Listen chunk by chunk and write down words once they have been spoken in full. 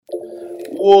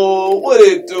Whoa, what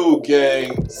it do,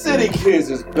 gang? City Kids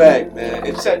is back, man.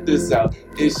 And check this out.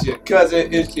 It's your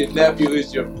cousin, it's your nephew,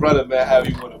 it's your brother, man, however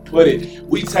you want to put it.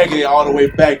 We taking it all the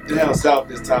way back down south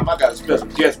this time. I got a special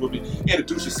guest with me.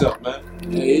 Introduce yourself, man.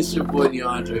 Hey, it's your boy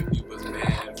DeAndre Peoples,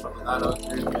 man, from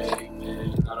 903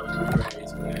 man, 903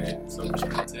 Grace, man. Sulphur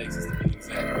Spring, Texas, to be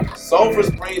exact. Sulphur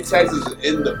Spring, Texas is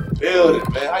in the building,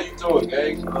 man. How you doing,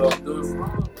 gang? I'm doing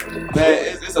fine.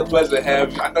 Man, it's a pleasure to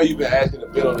have you. I know you've been asking to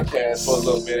bid on the cast for a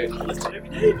little minute. I listen every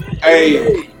day, man.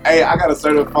 Hey, I got a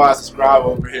certified subscriber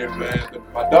over here, man.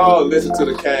 My dog listens to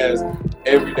the cast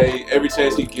every day, every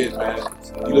chance he gets, man.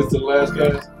 You listen to the last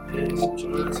cast?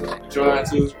 Trying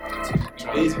to.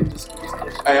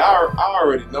 Hey, I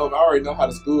already know. I already know how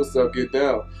the school stuff get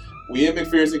down. We in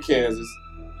McPherson, Kansas,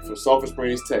 from Sulphur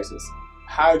Springs, Texas.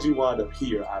 How'd you wind up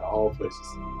here out of all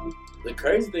places? The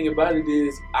crazy thing about it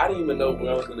is, I didn't even know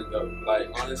where I was gonna go. Like,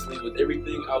 honestly, with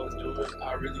everything I was doing,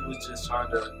 I really was just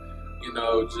trying to,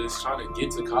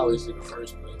 get to college in the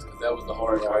first place, because that was the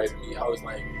hard part to me. I was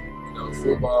like,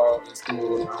 football in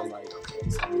school, and I was like, okay,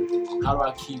 so how do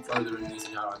I keep furthering this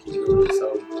and how do I keep doing it?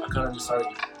 So I kind of just started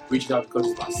reaching out to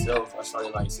coaches myself. I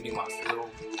started sending my film.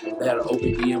 They had an open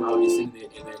DM, I was just sitting there,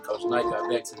 and then Coach Knight got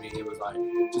back to me and it was like,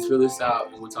 just fill this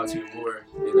out and we'll talk to you more.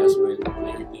 And that's when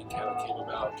everything kind of came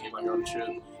out here on the trip.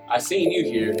 I seen you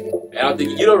here, and I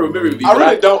think you don't remember me. I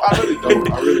really don't.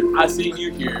 I seen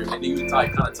you here, and then you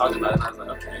kind of talked about it, and I was like,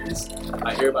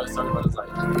 okay, everybody's talking about it. It's like,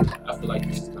 I feel like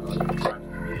this is kind of like grinding.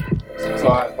 So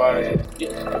I inspired you.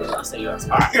 Yeah, I say you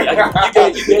inspired. You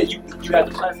had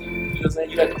the platform. You know what I'm saying?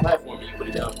 You had the platform, and you put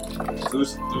it down.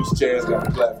 Deuce Chance got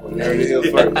the platform. You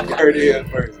heard it here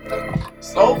first.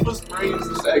 Sulphur Springs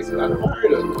is Texas. I never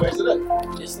heard of it. Where's it at?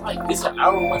 It's an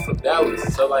hour away from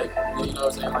Dallas. So you know what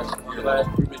I'm saying? On the last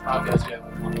previous podcast you had.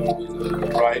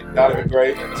 Right, that would be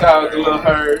great. Shout out to Lil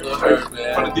Herb,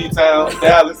 man. From the D-Town,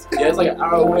 Dallas. Yeah, it's like an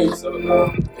hour away, so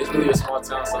it's really a small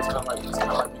town, so it's kind of like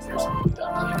McPherson. We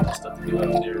got more stuff to do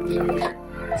out there than here.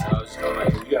 So I was just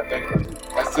you gotta think about it.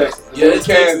 That's Texas. Yeah, it's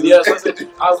Kansas. Yeah, so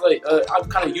I was like, I'm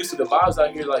kind of used to the vibes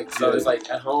out here. So it's like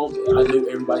at home, I knew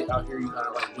everybody out here. You kind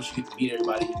of once you get to meet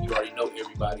everybody, you already know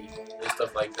everybody and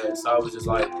stuff like that. So I was just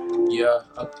like, yeah,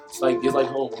 it's like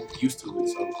home. I'm used to it,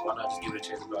 so why not just give it a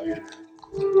chance out here?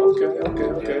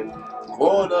 Okay.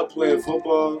 Growing up playing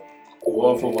football,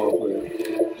 or football player,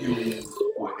 you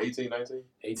what? 18, 19?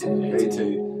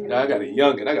 18. Now I got a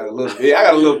youngin'. I got a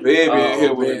little baby in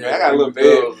here with me, man. I got a little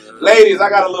baby. Ladies, I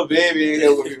got a little baby in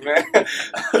here with me, man.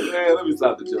 Man, let me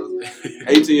stop the jokes.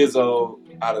 18 years old,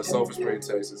 out of Sulphur Springs,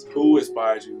 Texas. Who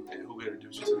inspired you and who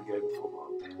introduced you to the game of football?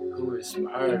 Who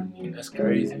inspired me? That's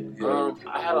crazy. Yeah.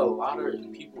 I had a lot of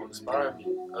people inspire me.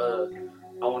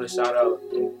 I want to shout out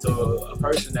to a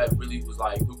person that really was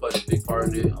who played a big part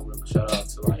in it. I want to shout out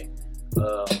to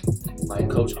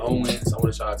Coach Owens. I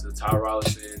want to shout out to Ty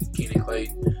Rollison, Keenan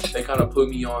Clay. They kind of put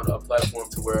me on a platform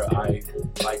to where I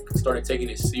started taking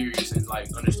it serious and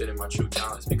understanding my true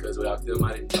talents, because without them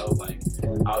I didn't know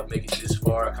I would make it this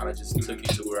far. I kind of just took it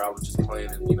to where I was just playing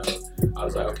and I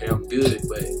was like, okay, I'm good,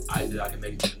 but I can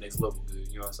make it to the next level good.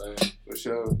 You know what I'm saying? For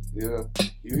sure, yeah.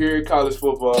 You here in college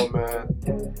football,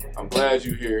 man. I'm glad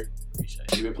you here.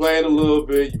 You've been playing a little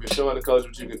bit. You've been showing the coach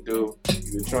what you can do.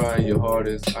 You've been trying your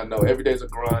hardest. I know every day's a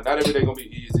grind. Not every day gonna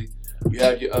be easy. You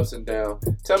have your ups and downs.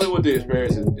 Tell me what the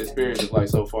experience is like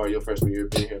so far your freshman year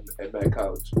being here at Back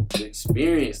College. The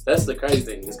experience. That's the crazy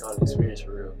thing. It's called experience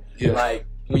for real. Yeah.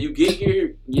 When you get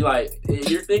here,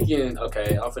 you're thinking,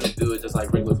 okay, I'm finna do it just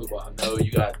like regular football. No,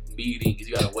 you got meetings.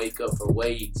 You gotta wake up for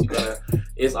weights.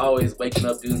 It's always waking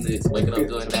up doing this, waking up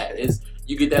doing that.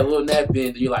 You get that little nap in,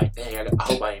 and you're like, dang, I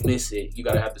hope I ain't miss it. You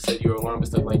gotta have to set your alarm and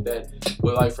stuff like that.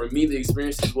 But for me, the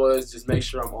experiences was just make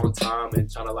sure I'm on time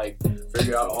and trying to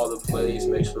figure out all the plays,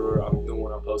 make sure I'm doing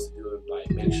what I'm supposed to do,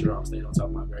 and make sure I'm staying on top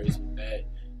of my grades with that,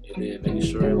 and then making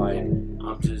sure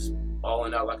I'm just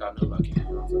balling out like I know I can. You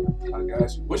know what I'm saying? I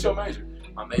got you. What's your major?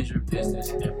 My major in business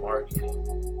and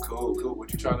marketing. Cool.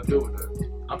 What you trying to do with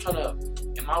that? I'm trying to,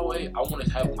 in my way, I want to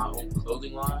have my own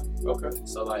clothing line. Okay.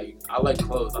 So I like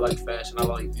clothes, I like fashion, I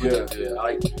like looking good.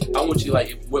 I want you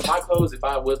with my clothes, if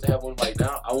I was to have one right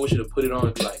now, I want you to put it on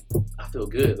and be like, I feel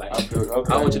good. I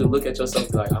want you to look at yourself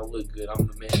and be like, I look good, I'm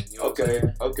the man. You know okay.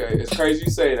 It's crazy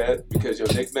you say that, because your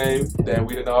nickname that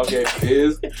we done all gave you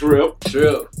is Drip.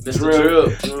 Mr.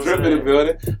 Drip. Drip in the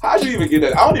building. How'd you even get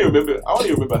that? I don't even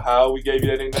remember how we gave you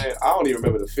that nickname. I don't even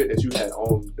remember the fit that you had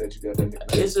on that you got that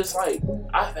nickname. It's just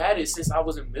I've had it since I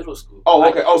was in middle school. Oh,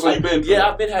 okay. So you've been... Yeah,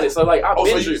 I've been had it. So, I've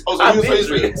been Drip.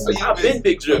 I've been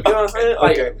Big Drip. You know what I'm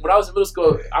saying? When I was in middle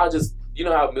school, I just... You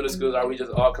know how middle schools are, we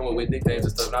just all come up with nicknames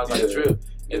and stuff. And I was like, Drip.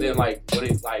 And then like when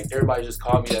it like everybody just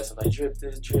called me that, so like drip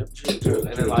this, drip.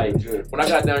 And then like when I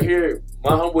got down here,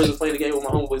 my homeboys was playing the game with my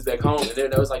homeboys back home, and then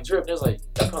they was like drip. They was like,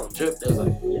 I call him drip. They was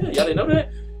like, yeah, y'all didn't know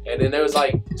that. And then they was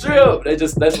like drip.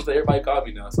 That's what everybody called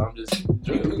me now. So I'm just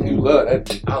drip. You love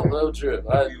that. I love drip.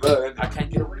 You love that. I can't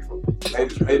get away from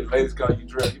it. Ladies call you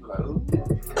drip. You be like, ooh.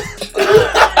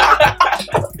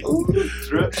 Ooh,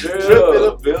 drip in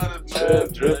the building,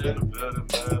 man. Drip in the building,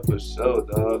 man. For sure,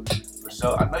 dog. For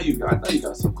sure. I know you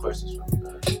got some questions for me,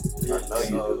 man. I know you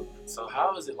do. So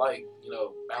how is it like,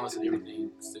 balancing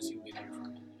everything since you've been here for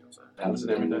me? Balancing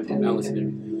everything. Balancing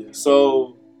everything. Yeah.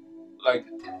 So, like,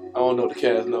 I don't know if the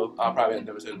cats know. I probably have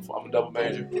never said it before. I'm a double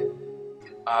major.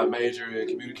 I major in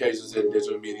communications and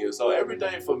digital media. So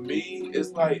everything for me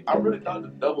is like, I really thought the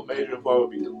double major part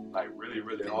would be like really,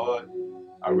 really hard.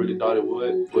 I really thought it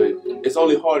would, but it's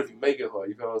only hard if you make it hard.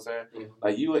 You feel what I'm saying? Mm-hmm.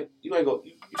 Like you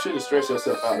shouldn't stress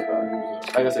yourself out about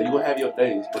it. Like I said, you gonna have your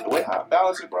days, but the way I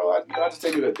balance it, bro, I just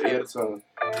take it a day at a time.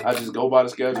 I just go by the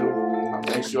schedule. I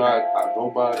make sure I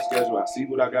go by the schedule. I see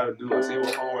what I gotta do. I see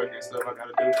what homework and stuff I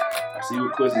gotta do. I see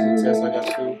what quizzes and tests I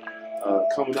gotta do.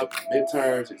 Coming up,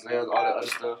 midterms, exams, all that other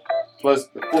stuff. Plus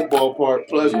the football part,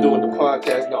 plus doing the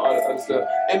podcast and all that other stuff.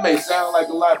 It may sound like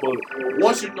a lot, but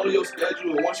once you know your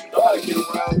schedule and once you know how to get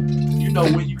around, you know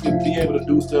when you can be able to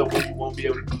do stuff, when you won't be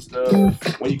able to do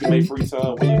stuff, when you can make free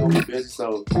time, when you're going to be busy.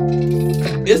 So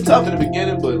it's tough in the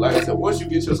beginning, but like I said, once you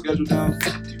get your schedule down, you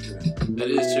can. That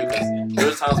is true, because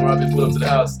there's times where I've been pulled up to the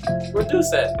house, where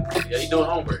Deuce at? Yeah, he doing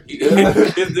homework.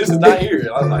 This is not here.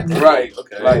 I was like, right,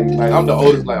 okay. Like I'm the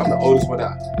oldest one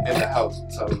out in the house.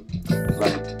 So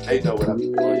like they know what I be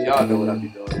doing. Y'all know what I be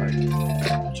doing.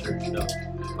 Like sure you know.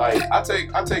 Like I take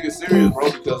it serious,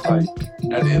 bro, because like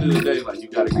at the end of the day, like you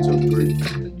gotta get your degree.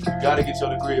 You gotta get your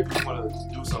degree if you wanna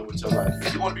do something with your life.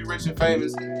 If you wanna be rich and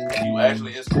famous, and you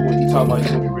actually in school and you talk about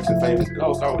you wanna be rich and famous, it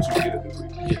all start with you getting a degree.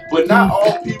 Yeah. But not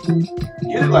all people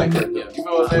get it like that. Yeah. You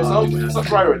know what I'm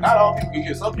saying? Not all people can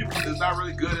get. Some people is not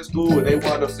really good at school and they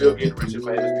wind up still getting rich and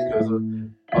famous because of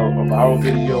a viral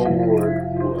video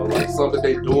or like something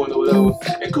they doing or whatever.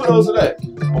 And kudos to that.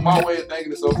 But my way of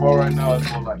thinking it so far right now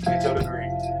is more like get your degree,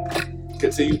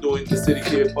 continue doing the City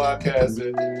Kid podcast,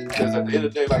 because at the end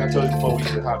of the day, like I told you before we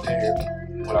even hopped in here,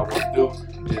 what I want to do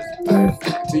is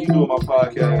continue doing my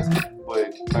podcast.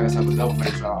 But like I said, I'm a double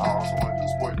major. I also want to do the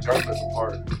sport journalism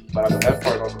part. But I know that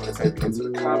part also going to take me into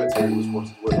the commentary with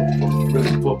sports as well.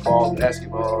 Really football,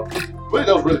 basketball. Really,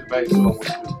 those really the main things I want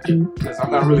to do. Because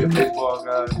I'm not really a baseball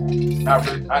guy.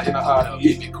 Not in a hockey.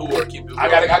 Keep it cool or keep it. I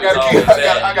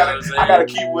gotta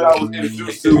keep what I was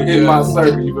introduced to in my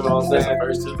circle. You know what I'm saying?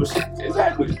 First two.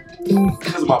 Exactly.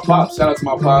 Because of my pops. Shout out to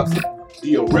my pops.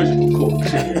 The original Corey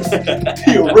Chiggers.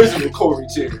 The original Corey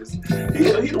Chiggers.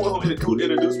 He the one who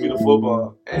introduced me to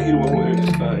football, and he the one who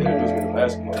introduced me to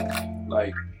basketball.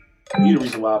 Like, he the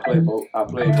reason why I played both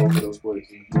of those sports.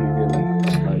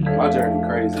 Like, my journey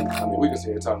crazy. I mean, we can sit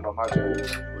here talking about my journey,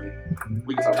 but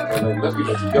we can talk about that later. Let's get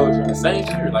back to your journey. Same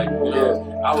here. Like,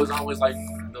 I was always like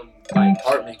them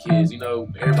apartment kids.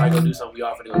 Everybody go do something. We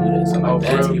often go do this. So like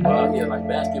basketball,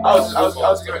 basketball. I was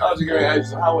just going to ask you,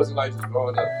 so how was it like just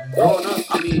growing up? Growing up,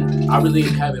 I mean, I really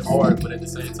didn't have it hard, but at the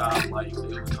same time, like, it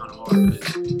was kind of hard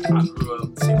because I grew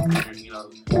up single parent,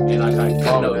 and I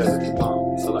got as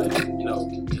mom. So, like,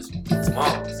 it's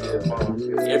mom. So,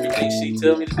 everything she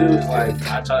tell me to do is like,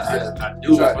 I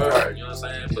do it for her, you know what I'm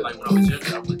saying? But, like, when I was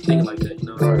younger, I wasn't thinking like that,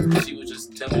 Right. She would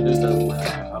just tell me to do stuff,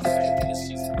 like, okay,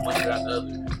 she's one year after the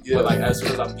other. Yeah. But, like, as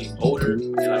soon as I'm getting older,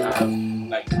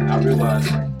 and I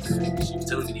realized, like, she was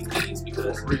telling me these things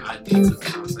because I need to, you know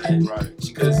what I'm saying? Right.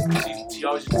 Because she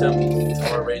always used to tell me, it's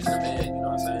hard raising a man, you know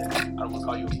what I'm saying? I don't want to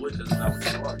call you a boy because it's not what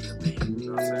you are, you're a man, you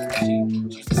know what I'm saying?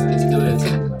 She used to instill that to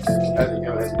me, like, as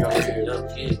a young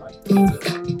kid, like, you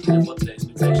need to live up to the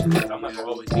expectations. Like, I'm not going to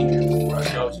always be here. Right.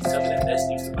 She always used to tell me that's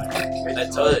used to, like,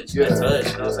 that touch, you know what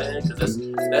I'm saying? Because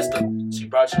she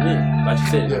brought you in, like she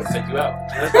said, take you out.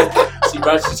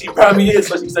 she brought me in,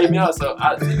 so she take me out. So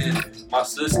my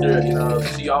sister,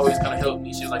 she always kind of helped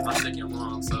me. She was like my second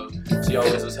mom, so she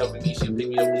always was helping me. She'd pick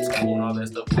me up from school and all that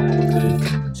stuff. My mom was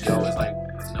good. She always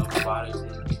provided.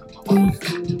 My mom was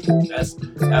good.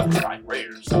 That was like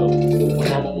rare. So when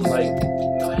my mom was like,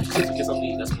 I should get something to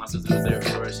eat, that's what my sister was there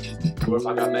for. Or if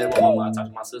I got mad at my mom, I talked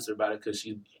to my sister about it because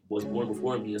she was born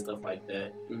before me and stuff like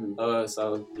that. Mm-hmm.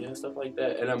 So yeah, stuff like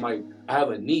that. And I'm like, I have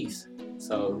a niece.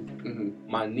 So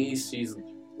my niece, she's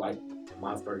like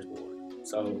my firstborn.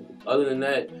 So other than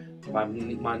that,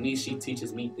 my niece, she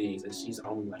teaches me things, and she's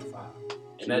only like 5.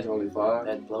 And that's only 5.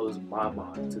 That blows my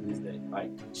mind to this day.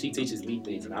 Like, she teaches me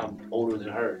things, and I'm older than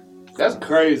her. That's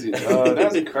crazy.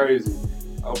 That's crazy.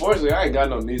 Unfortunately, I ain't got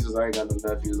no nieces. I ain't got no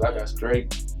nephews. I got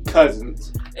straight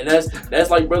cousins. And that's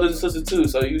like brothers and sisters too.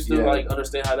 So you still like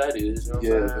understand how that is. You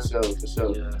know what I'm saying? For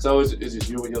sure. Yeah. So is it just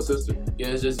you and your sister? Yeah,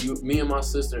 it's just you, me and my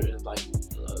sister, and like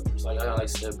it's like I got like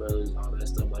stepbrothers and all that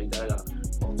stuff like that. I got,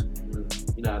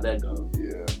 you know how that goes.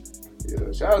 Yeah.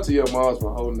 Shout out to your moms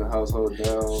for holding the household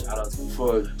down.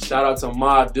 Shout out to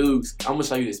my Dukes. I'm gonna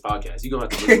show you this podcast. You gonna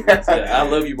have to listen to this. Yeah, I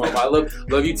love you, Mom. I love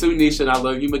you too, Nisha, and I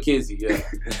love you, Mackenzie. Yeah.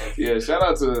 Yeah. Shout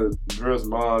out to Drill's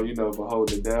mom, for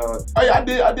holding it down. Oh yeah,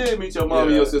 I did meet your mom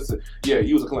and your sister. Yeah,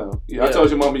 you was a clown. Yeah, I told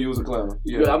your mama you was a clown.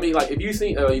 Yeah. I mean, like if you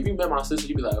met my sister,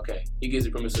 you'd be like, okay, he gets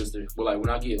it from his sister. But like when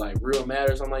I get like real mad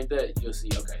or something like that, you'll see,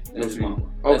 okay, that's his mama.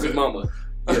 That's his mama.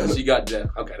 Yeah, she got that.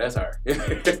 Okay, that's her.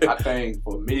 I think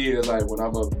for me, it's like when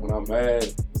I'm mad,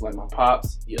 it's like my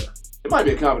pops. Yeah. It might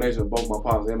be a combination of both my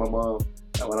pops and my mom.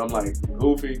 And when I'm like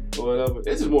goofy or whatever,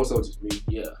 it's just more so just me.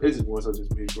 Yeah. It's just more so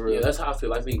just me, for real. Yeah, that's how I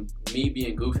feel. I think me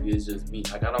being goofy is just me.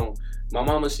 Like my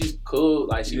mama, she's cool.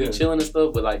 Like she be chilling and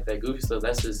stuff, but like that goofy stuff,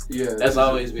 that's just that's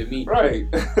always been me. Right.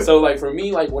 So like for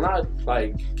me, like when I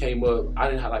like came up, I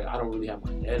don't really have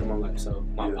my dad in my life. So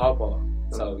my papa.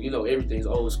 So, everything's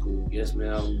old school. Yes,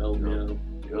 ma'am. No, ma'am.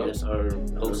 Yep. Yes, sir.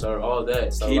 No, sir. All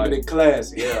that. So, keeping it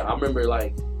classy. Yeah, I remember,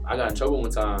 I got in trouble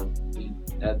one time.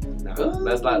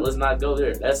 Let's not go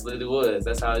there. That's literally what it was.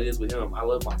 That's how it is with him. I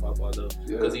love my papa, though.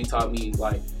 Because he taught me,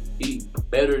 he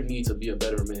better need to be a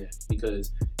better man.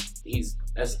 Because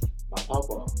that's my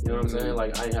papa. You know what I'm saying?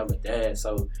 Like, I didn't have a dad.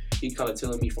 So, he kind of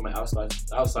telling me from an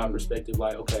outside perspective,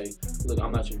 like, okay, look,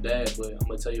 I'm not your dad, but I'm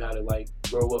gonna tell you how to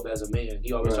grow up as a man.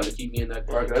 He always tried to keep me in that,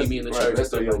 keep me in the church. That's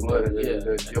still your blood.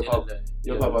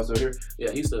 Your papa still here?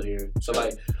 Yeah, he's still here. So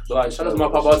shout out to my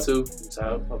papa too.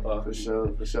 Shout out papa. For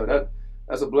sure.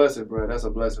 That's a blessing, bro. That's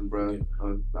a blessing, bro.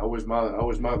 I wish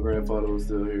my grandfather was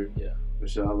still here. Yeah. For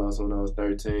sure. I lost when I was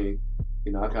 13.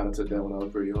 I kind of took that when I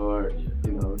was pretty hard. Yeah.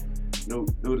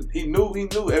 He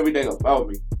knew everything about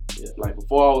me. Yeah. Like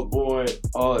before I was born,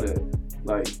 all of that.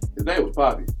 His name was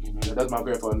Poppy. Mm-hmm. That's my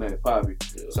grandfather's name, Poppy.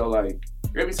 Yeah. So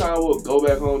every time I would go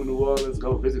back home to New Orleans,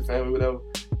 go visit family, whatever,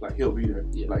 he'll be there.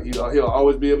 Yeah. He'll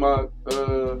always be at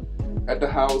the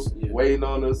house waiting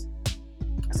on us,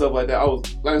 stuff like that. I'm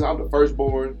the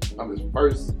firstborn. I'm his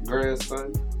first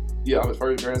grandson. Yeah, I'm his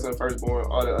first grandson, firstborn,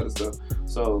 all that other stuff.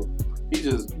 So he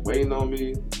just waiting on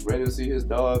me, ready to see his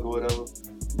dog or whatever.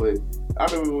 But I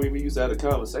remember when we used to have a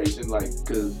conversation,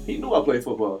 because he knew I played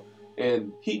football.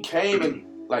 And he came and,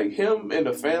 him and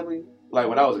the family,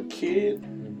 when I was a kid,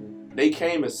 they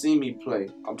came and see me play.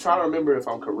 I'm trying to remember if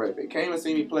I'm correct. They came and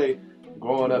see me play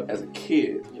growing up as a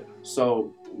kid. Yeah.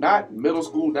 So, not middle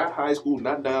school, not high school,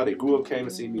 not now. They grew up, came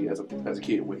and see me as a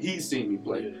kid when he seen me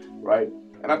play, right?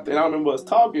 And I remember us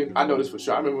talking. I know this for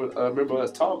sure. I remember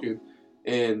us talking,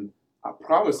 and I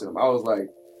promised him, I was like,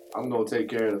 I'm going to take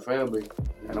care of the family,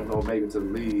 and I'm going to make it to the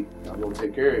league. I'm going to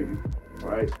take care of you,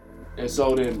 right? And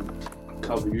so then a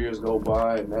couple of years go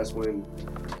by, and that's when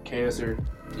cancer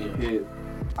hit.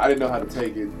 I didn't know how to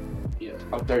take it. Yeah.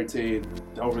 I'm 13,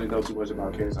 don't really know too much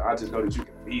about cancer. I just know that you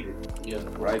can beat it,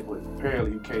 right? But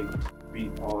apparently you can't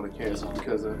beat all the cancer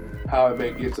because of how it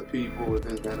may get to people and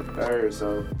this, that, and the third.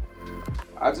 So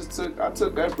I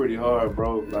took that pretty hard,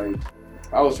 bro.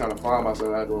 I was trying to find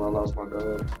myself after when I lost my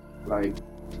dog.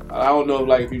 I don't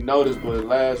know if you noticed, but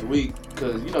last week,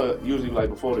 because usually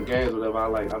before the games or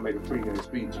whatever, I make a pregame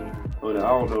speech, but I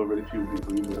don't know if really people be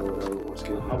breathing or whatever or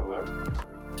skipping or whatever.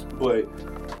 But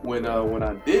when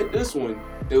I did this one,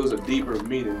 it was a deeper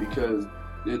meaning because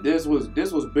this was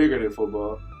bigger than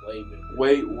football.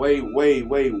 Way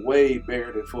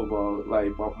bigger than football. My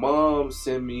mom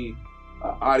sent me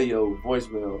an audio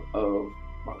voicemail of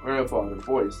my grandfather's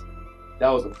voice. That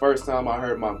was the first time I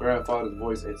heard my grandfather's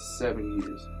voice in 7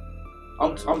 years.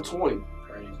 I'm 20.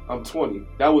 I'm 20.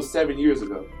 That was 7 years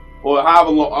ago, or however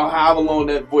long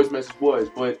that voice message was.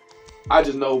 But I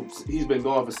just know he's been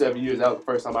gone for 7 years. That was the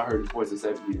first time I heard his voice in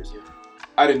 7 years.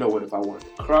 I didn't know if I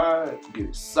wanted to cry, get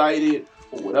excited,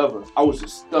 or whatever. I was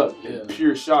just stuck in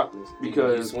pure shockness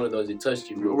because it's one of those that touched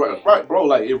you. Right,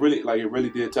 bro. It really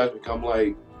did touch me. I'm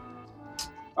like,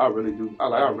 I really do.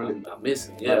 I miss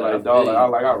him. Yeah,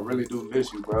 I really do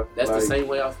miss you, bro. That's the same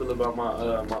way I feel about my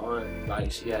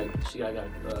aunt. She got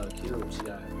killed. She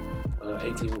got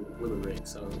 18 wheeler wreck.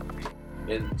 So,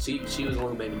 and she was the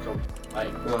one who made me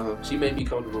comfortable. She made me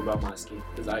comfortable about my skin.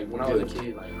 Cause when I was a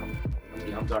kid,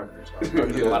 I'm darker. So I'm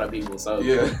darker than a lot of people. So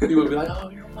people would be like, "Oh,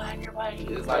 you're black.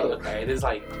 It's okay. It's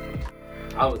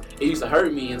it used to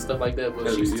hurt me and stuff like that. But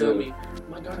she used to tell me,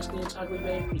 my dark skin chocolate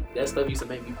baby. That stuff used to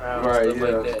make me proud and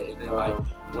stuff like that. And then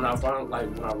when I found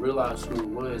when I realized who it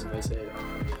was and they said, oh,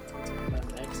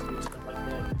 yeah, accent and stuff like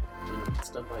that.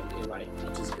 stuff like that. Like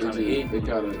it just kind of hit me.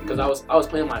 Because Yeah. I was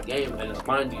playing my game, and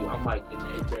mind you, I'm like in the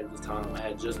 8th grade at this time. I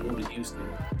had just moved to Houston,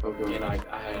 Okay. and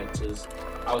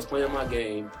I was playing my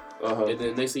game, and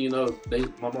then next thing you know,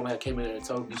 my mom had came in there and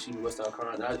told me she was out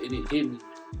crying. It didn't hit me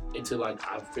until like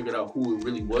I figured out who it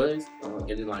really was, and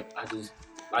then like I just.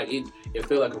 Like it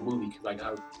felt like a movie. Like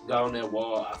I got on that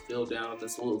wall, I fell down,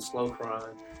 this little slow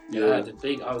crying. And I had to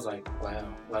think. I was like, wow,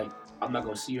 like I'm not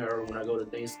gonna see her when I go to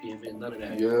Thanksgiving. None of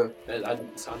that. Yeah.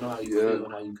 So I know how you feel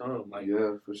and how you come. Like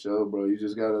yeah, for sure, bro. You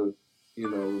just gotta,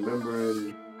 remember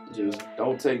and just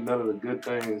don't take none of the good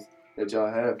things that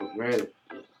y'all have for granted.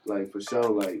 Like for sure,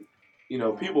 like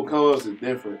people come up is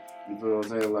different. You feel what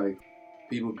I'm saying? Like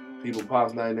people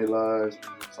pops not in their lives.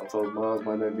 Some folks' moms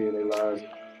might not be in their lives.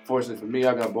 Fortunately for me,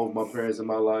 I got both my parents in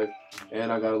my life,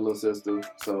 and I got a little sister.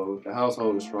 So the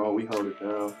household is strong. We hold it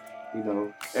down.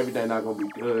 Everything not gonna be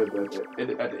good, but at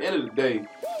the end of the day,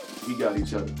 we got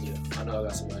each other. Yeah, I know I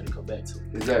got somebody to come back to.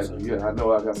 Exactly. Yeah, I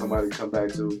know I got somebody to come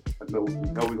back to. I know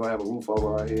we're gonna have a roof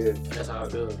over our head. And that's how I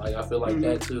feel. Like I feel like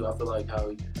that too. I feel like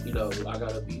how I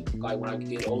gotta be like when I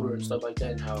get older and stuff like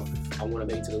that, and how I want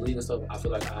to make it to the league and stuff. I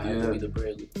feel like I have to be the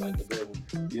bread one.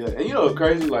 Yeah, and it's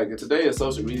crazy. Like today in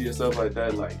social media and stuff like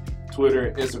that, like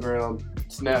Twitter, Instagram,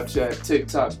 Snapchat,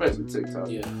 TikTok, especially TikTok.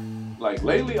 Yeah. Like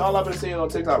lately, all I've been seeing on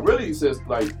TikTok, really since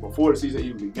like before the season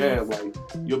even began, like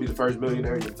you'll be the first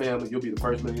millionaire in your family, you'll be the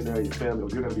first millionaire in your family, or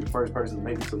you're gonna be the first person to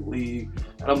make it to the league.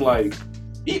 And I'm like,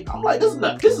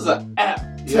 this is an app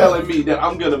telling me that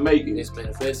I'm gonna make it. It's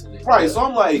manifesting it. Right. So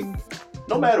I'm like,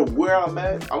 no matter where I'm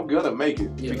at, I'm gonna make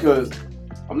it because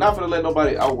I'm not gonna let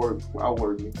nobody outwork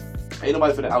me. Ain't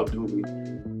nobody finna outdo me.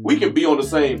 We can be on the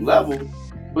same level,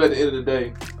 but at the end of the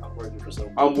day,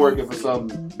 I'm working for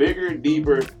something bigger,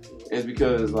 deeper. It's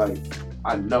because like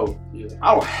I know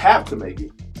I don't have to make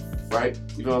it, right?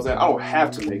 You know what I'm saying? I don't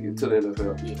have to make it to the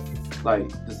NFL. Yeah. Like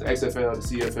the XFL, the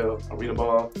CFL, Arena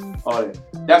Ball, all that.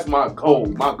 That's my goal.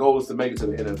 My goal is to make it to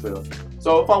the NFL.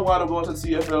 So if I wind up going to the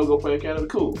CFL, go play in Canada,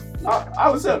 cool.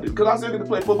 I'll accept it because I still get to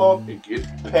play football and get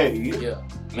paid. Yeah.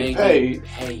 Get paid.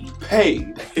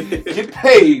 Get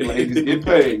paid, ladies. Get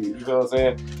paid. You know what I'm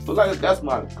saying? But like that's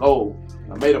my goal.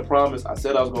 I made a promise. I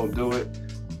said I was gonna do it.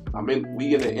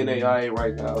 We in the NAIA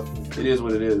right now. It is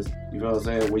what it is. You know what I'm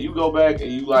saying? When you go back and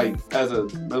you like, as a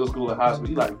middle school and high school,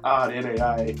 you like, the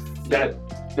NAIA,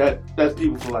 that's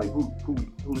people for like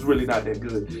who's really not that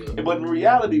good. Yeah. But in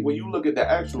reality, when you look at the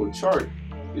actual chart,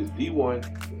 it's D1,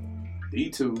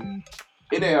 D2,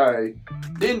 NAIA,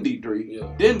 then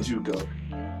D3, then JUCO.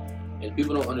 And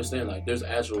people don't understand, like, there's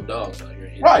actual dogs out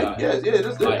here. Right,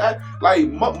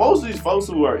 most of these folks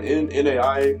who are in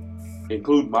NAIA,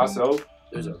 including myself,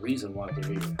 there's a reason why they're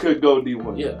here. Could go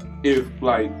D1. Yeah.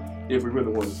 If we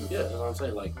really wanted to. Yeah, that's what I'm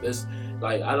saying. Like this,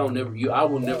 like I will never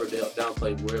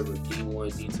downplay wherever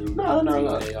D1, D2,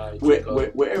 No.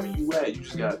 Wherever you at,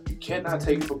 you cannot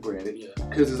take it for granted. Yeah.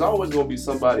 Because there's always gonna be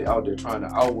somebody out there trying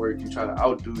to outwork you, trying to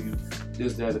outdo you,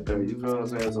 this, that, and the third. You feel what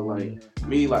I'm saying? So like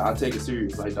me, like I take it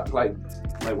serious. Like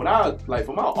when I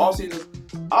for my off seasons,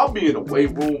 I'll be in the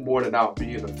weight room more than I'll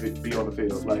be on the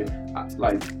field.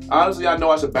 Like honestly, I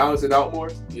know I should balance it out more.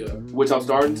 Yeah. Which I'm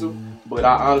starting to. But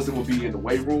I honestly will be in the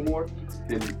weight room more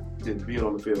than being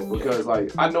on the field because like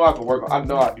I know I'd be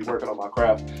working on my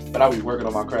craft, but I'll be working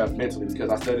on my craft mentally because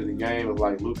I studied the game of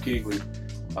like Luke Kuechly,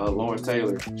 Lawrence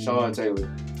Taylor, Sean Taylor,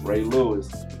 Ray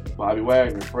Lewis, Bobby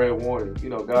Wagner, Fred Warner,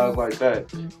 guys like that.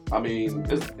 I mean,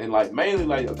 and like mainly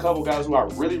like a couple guys who I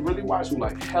really, really watch who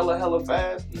like hella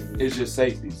fast is just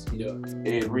safeties. Yeah.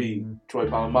 Ed Reed, Troy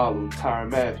Polamalu,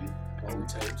 Tyron Matthew.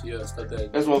 Stuff that.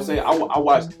 That's what I'm saying.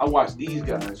 I watch these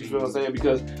guys. You feel what I'm saying?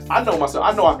 Because I know myself.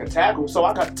 I know I can tackle, so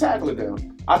I got to tackle it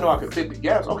down. I know I can fit the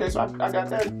gaps. Okay, so I got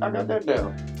that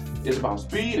down. It's about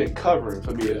speed and covering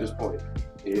for me at this point.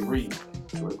 Ed Reed,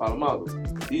 Troy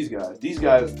Polamalu, these guys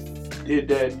did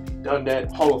that, done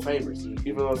that. Hall of Famers.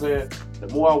 You know what I'm saying? The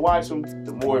more I watch them,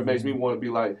 the more it makes me want to be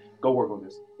like, go work on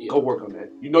this. Yeah. Go work on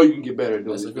that. You can get better at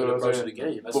doing it. That's a good approach to the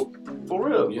game. For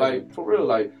real,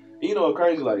 like.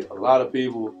 Crazy, like, a lot of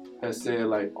people have said,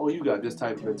 like, oh, you got this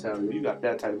type of mentality, or you got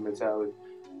that type of mentality.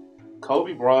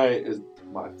 Kobe Bryant is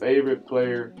my favorite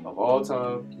player of all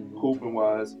time,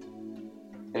 hooping-wise.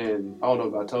 And I don't know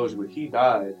if I told you, but he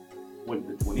died.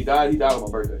 When he died on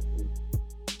my birthday.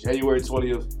 January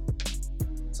 20th.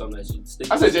 Something that you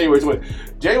stick I said January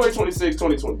 20th. January 26,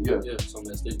 2020, yeah. Yeah,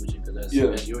 something that stick with you, because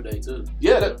that's your day, too.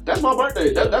 Yeah, that's my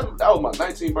birthday. Yeah. That was my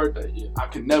 19th birthday. Yeah. I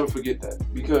can never forget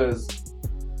that, because...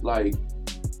 like,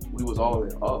 we was all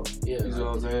in awe. Yeah. You know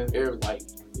what I'm saying?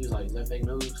 He was like, is that fake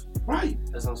news? Right.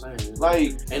 That's what I'm saying.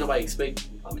 Like, ain't nobody expect.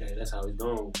 Okay, that's how he's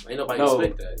going. Ain't nobody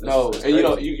expect that. That's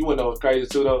and crazy. You wanna know what's crazy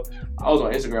too though? I was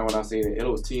on Instagram when I seen it. It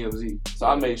was TMZ, so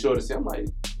I made sure to see. I'm like,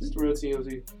 is this the real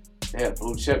TMZ? They had a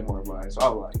blue check mark by it, so I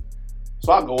was like,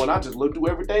 so I go and I just look through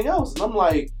everything else, and I'm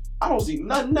like, I don't see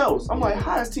nothing else. I'm like,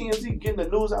 how is TMZ getting the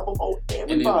news out before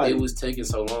everybody? And it was taking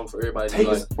so long for everybody to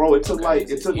like, bro, it took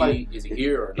is it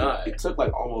here or not? It took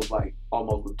like almost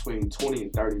between 20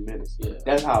 and 30 minutes. Yeah.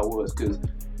 That's how it was, because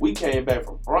we came back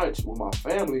from brunch with my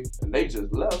family and they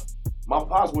just left. My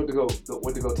pops went to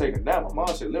go take a nap. My mom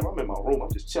said, I'm in my room,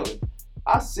 I'm just chilling.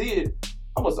 I see it.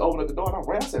 I must have opened up the door and I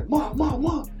ran. I said,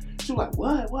 Mom. She was like,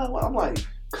 what? I'm like,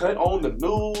 cut on the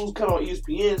news, cut on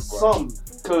ESPN, something.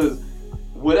 Because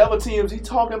whatever TMZ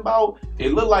talking about,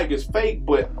 it looked like it's fake,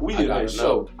 but we didn't make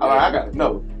show. I gotta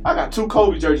know. I got 2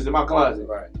 Kobe jerseys in my closet.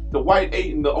 Right. The white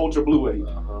 8 and the ultra blue 8.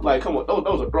 Like, come on,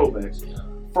 those are throwbacks. Yeah.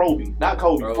 Froby, not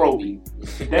Kobe,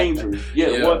 Froby. Dangerous.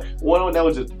 Yeah. One of them that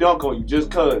was just dunk on you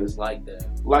just cuz. Like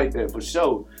that, for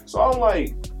sure. So I'm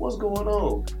like, what's going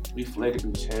on? We flicking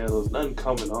through channels, nothing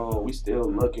coming on. We still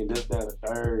looking, this, that, and the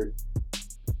third.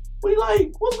 We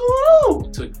like, what's going on?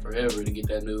 It took forever to get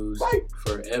that news. Like,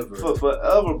 forever.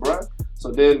 Forever, bro.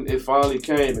 So then it finally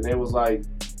came and it was like,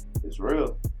 it's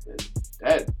real.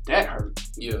 And that hurt.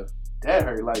 Yeah. That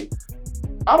hurt. Like,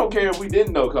 I don't care if we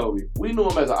didn't know Kobe. We knew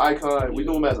him as an icon. We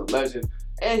knew him as a legend.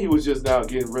 And he was just now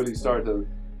really starting to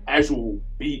actual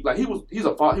be like he was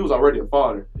already a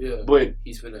father. Yeah. But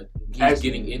he's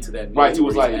getting into that. Right. He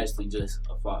was like actually just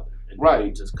a father. And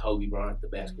right. Just Kobe Bryant, the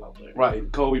basketball player.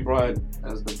 Right. Kobe Bryant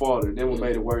as the father. Then what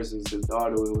made it worse is his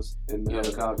daughter was in the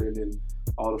helicopter, and then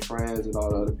all the friends and all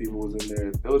the other people was in there.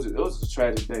 It was a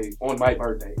tragic day on my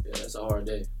birthday. Yeah, it's a hard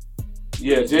day.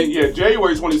 Yeah,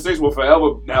 January 26th will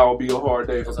forever now be a hard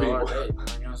day for people. It's a hard day, man.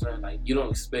 You know what I'm saying? Like, you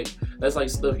don't expect. That's like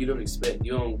stuff you don't expect.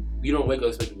 You don't wake up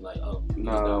expecting like, oh.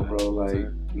 No, bro. Like,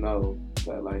 no.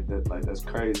 That that's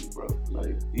crazy, bro.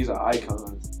 Like, these are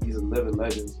icons. These are living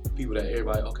legends. People that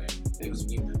everybody, okay,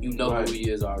 you know right. Who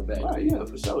he is already back. Right, yeah,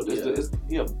 for sure. It's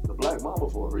the black mama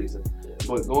for a reason. Yeah.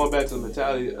 But going back to the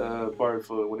mentality part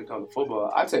for when it comes to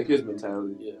football, I take his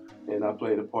mentality and I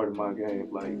play it a part of my game.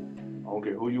 Like, I don't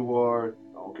care who you are,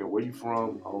 I don't care where you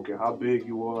from, I don't care how big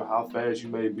you are, how fast you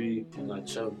may be. You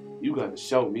got to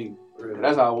show me. Really?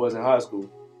 That's how I was in high school.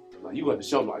 Like, you got to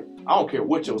show me. Like, I don't care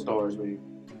what your stars mean.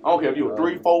 I don't care if you were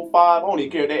 3, 4, 5. I don't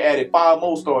even care if they added 5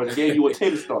 more stars and gave you a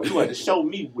 10 star. You had to show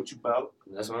me what you about.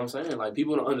 That's what I'm saying. Like,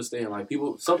 people don't understand. Like,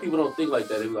 some people don't think like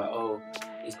that. They be like, oh,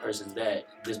 this person's that.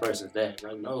 This person's that.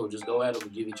 Like, no, just go at them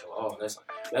and give it your all.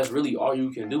 That's really all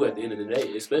you can do at the end of the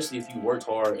day. Especially if you worked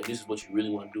hard and this is what you really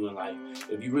want to do in life.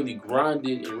 If you really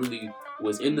grinded and really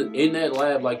was in that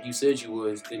lab like you said you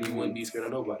was, then you wouldn't be scared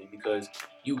of nobody because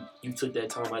you took that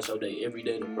time out your day every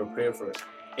day to prepare for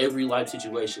every life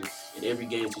situation and every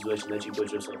game situation that you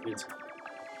put yourself into.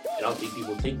 And I don't think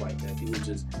people think like that. People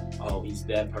just, oh, he's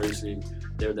that person,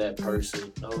 they're that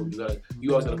person. No,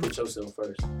 you always gotta put yourself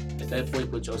first. At that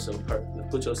point, put yourself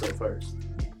first.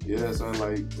 Yeah, son,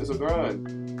 like, it's a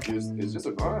grind. It's just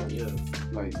a grind. Yeah.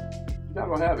 Like, you're not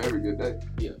gonna have every good day.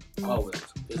 Yeah, always.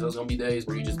 There's gonna be days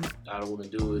where you just, I don't wanna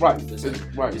do it. Right. This you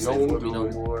don't wanna do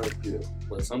it. No more. Yeah.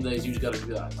 But some days you just gotta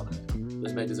be like, okay,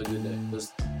 let's make this a good day.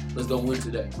 Let's go win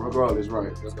today. Regardless,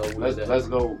 right. Let's go win today.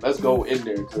 Let's go in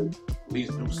there to at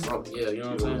least do something. Yeah, you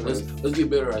know what I'm saying? Let's get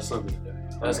better at something today.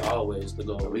 That's always the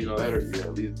goal. At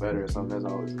least better at something.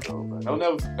 That's always the goal.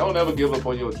 But don't ever give up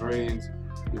on your dreams.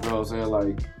 You know what I'm saying?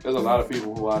 Like, there's a lot of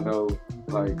people who I know,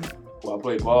 like, who I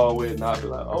play ball with, and I'll be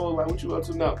like, oh, like, what you up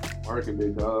to now? Working,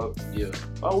 big dog. Yeah.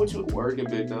 Oh, what you working,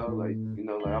 big dog? Like, you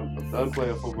know, like, I'm done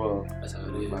playing football. That's how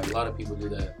it is. Like, a lot of people do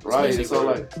that. Right. Especially so,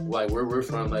 like where we're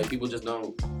from, like, people just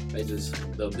don't.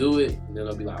 They'll do it, and then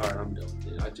they'll be like, all right, I'm done.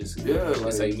 And I just,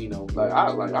 like, say, you know. Like,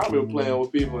 I remember playing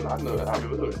with people, and I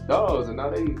remember the dogs, and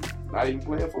now they not even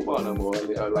playing football no more.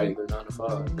 They're like, 9 to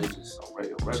 5. They just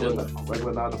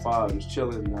regular 9 to 5, just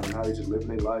chilling. Now they just living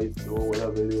their life, doing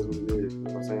whatever it is, what it is. You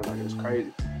know what I'm saying? Like, it's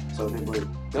crazy. So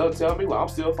they'll tell me, well, I'm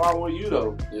still following you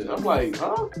though. Yeah. And I'm like,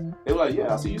 huh? They're like,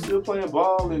 yeah, I see you still playing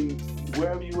ball and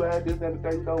wherever you at, this, that, and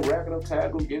that, you know, racking up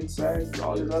tackles, getting sacks, and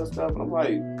all this other stuff. And I'm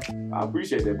like, I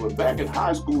appreciate that. But back in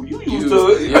high school, you used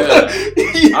to.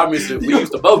 Yeah. I mean, we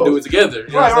used to both do it together.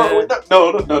 You know right.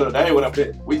 No, that ain't what I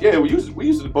meant. We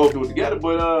used to both do it together,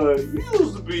 but you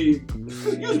used to be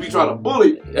trying to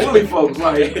bully folks.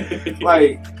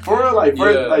 Like for real,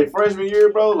 like freshman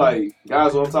year, bro, like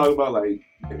guys what I'm talking about, like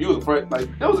if you was a freshman,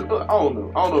 like that was I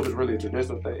don't know if it's really a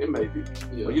traditional thing. It may be.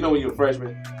 Yeah. But you know when you're a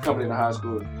freshman coming into high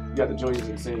school, you got the juniors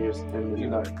and seniors, and you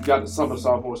got some of the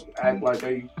sophomores act like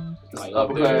they like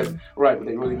upper class, right? But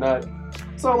they really not.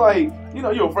 So like, you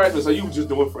know, you're a freshman, so you just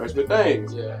doing freshman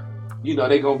things. Yeah. You know,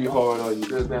 they gonna be hard on you,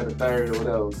 this, that, the third, or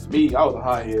whatever. Me, I was a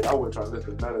hothead. I wasn't trying to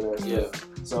listen to none of that. Yeah.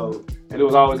 So, and it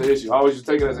was always an issue. I always just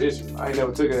take it as an issue. I ain't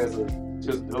never took it as a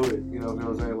just do it. You know what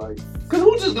I'm saying? Like, cause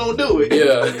who just gonna do it?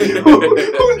 Yeah.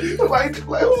 like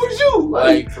who's you?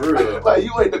 Like for real. Like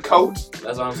you ain't the coach.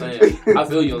 That's what I'm saying. I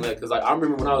feel you on that, cause like I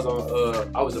remember when I was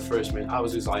on, I was a freshman. I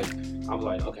was just like,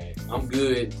 okay, I'm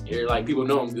good. And, like people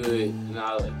know I'm good, and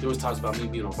there was talks about me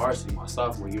being on varsity my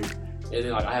sophomore year. And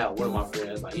then like I had one of my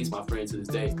friends, like he's my friend to this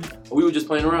day. We were just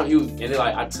playing around. And then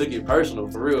like I took it personal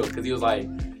for real, cause he was like,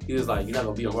 you're not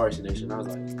gonna be on varsity next year. And I was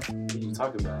like, what are you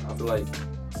talking about? I feel like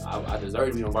I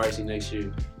deserve to be on varsity next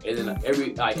year. And then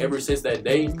ever since that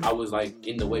day, I was like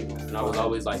in the weight room, and I was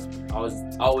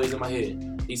always in my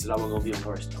head. He said I wasn't gonna be on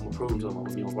varsity. I'm gonna prove to him I'm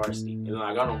gonna be on varsity. And then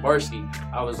I got on varsity.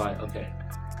 I was like, okay,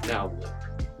 now what?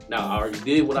 Now I already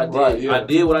did what I did. Right, yeah. I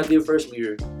did what I did freshman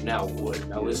year. Now what?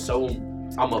 Now let's show him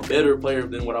I'm a better player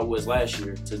than what I was last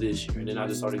year to this year. And then I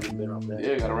just started getting better off that.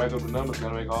 Yeah, gotta rack up the numbers,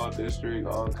 gotta make all district,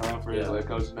 all conference, let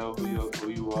coach know who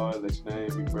you are, let your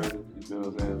name be present, you know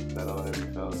what I'm saying? Let all that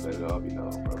be felt, let it all be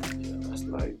known, bro. Yeah,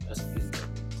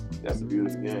 That's the beauty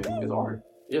of the game. It's art.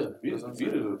 Yeah.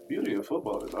 Beauty of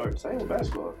football is art. Same with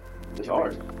basketball. It's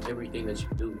art. Everything that you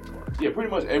do is art. Yeah, pretty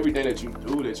much everything that you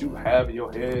do, that you have in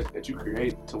your head, that you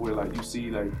create to where like you see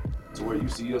to where you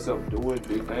see yourself doing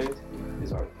big things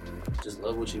is art. Just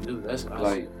love what you do. That's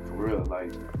like for real.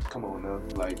 Like, come on now.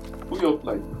 Like, who your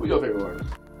favorite artist?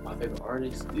 My favorite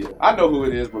artist? Yeah, I know who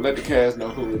it is, but let the cast know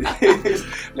who it is.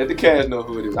 Let the cast know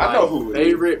who it is. I know who it is.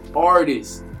 Favorite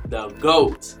artist, the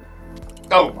GOAT.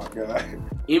 Oh my God.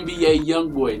 NBA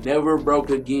YoungBoy, never broke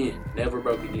again. Never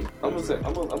broke again. I'm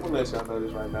gonna let y'all know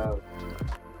this right now.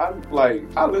 I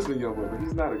listen to YoungBoy, but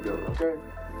he's not a GOAT, okay?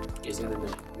 It's in the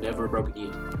name. Never broke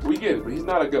again. We get it, but he's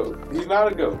not a GOAT. He's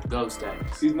not a GOAT. GOAT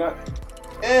status. He's not.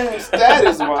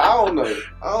 Status, man. I don't know.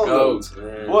 GOAT,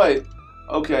 man. But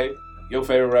okay, your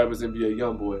favorite rapper is NBA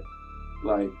YoungBoy.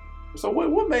 Like, so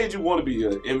what made you want to be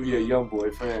an NBA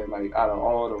YoungBoy fan? Like, out of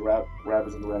all the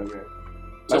rappers in the rap game,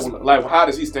 like how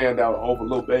does he stand out over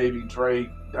Lil Baby, Drake,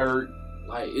 Dirt?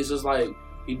 Like, it's just like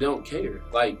he don't care.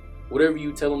 Like, whatever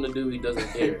you tell him to do, he doesn't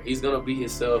care. He's gonna be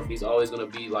himself. He's always gonna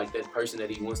be like that person that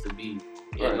he wants to be.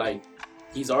 And like,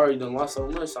 he's already done lost so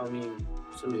much. I mean,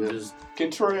 so just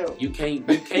Contrail. You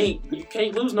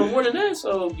can't lose no more than that.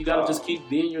 So you gotta just keep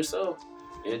being yourself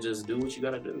and just do what you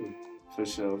gotta do. For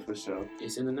sure.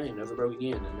 It's in the name, never broke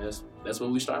again, and that's what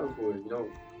we striving for. You know,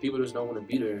 people just don't want to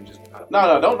be there and just.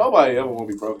 Don't nobody ever want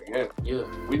to be broke again. Yeah,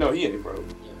 we know he ain't broke.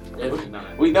 Yeah, definitely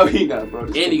not. We know he not broke.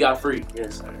 And he got free.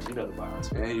 Yes, sir. You know the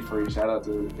vibes. And he free. Shout out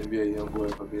to NBA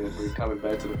YoungBoy for being free, coming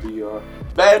back to the BR.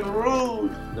 Baton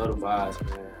Rouge. You know the vibes,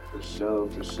 man. For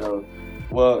sure.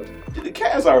 Well, the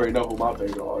cats already know who my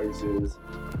favorite artist is.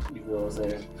 You know what I'm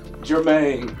saying?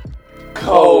 Jermaine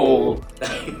Cole.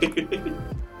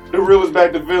 The real is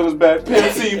back, the villain's back.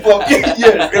 Pimp fuck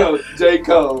yeah, J.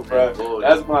 Cole, bro.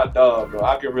 That's my dog, bro.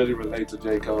 I can really relate to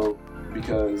J. Cole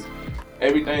because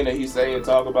everything that he say and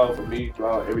talk about for me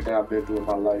throughout everything I've been through in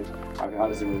my life, I can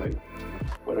honestly relate.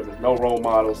 Whatever, no role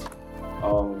models,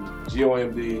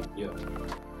 GOMD. Yeah.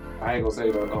 I ain't gonna say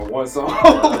the one song.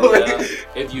 Yeah.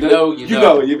 If you know, you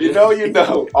know. If you know, you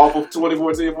know. Off of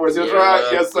 2014 Forest Hills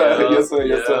Drive. Yes, sir.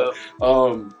 Yes, sir.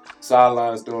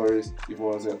 Sideline Stories. You know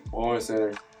what I'm saying? Orange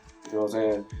Center. You know what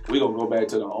I'm saying? We gonna go back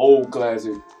to the old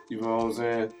classic. You know what I'm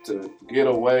saying? To Get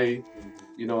Away.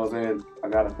 You know what I'm saying? I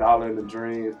Got $1 in the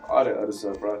Dream. All that other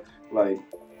stuff, bro. Like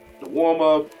the warm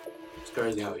up. It's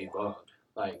crazy how he evolved.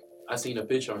 Like, I seen a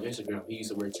picture on Instagram. He used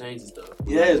to wear chains and stuff.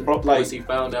 Yes, bro. Like, once he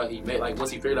found out,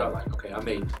 once he figured out, like, okay, I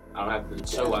made it. I don't have to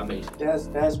show I made it.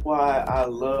 That's why I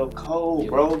love Cole,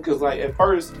 bro. Because like at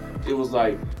first it was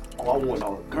like, oh, I want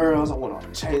all the girls, I want all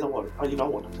the chains, I want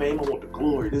the fame, I want the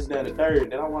glory, this, that, and the third.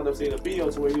 And then I wound up seeing a video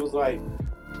to where he was like,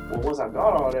 well, once I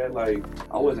got all that, like,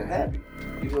 I wasn't happy.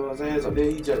 You know what I'm saying? So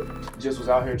then he just was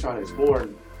out here trying to explore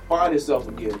and find himself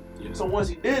again. Yeah. So once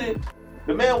he did it,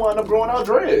 the man wound up growing out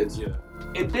dreads. Yeah.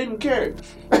 And didn't care.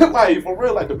 Like, for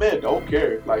real, like, the man don't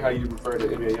care. Like, how you refer to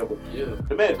NBA YoungBoy. Yeah.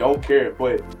 The man don't care,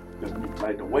 but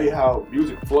the way how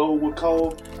music flow with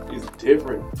Cole is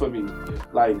different for me. Yeah.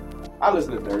 Like, I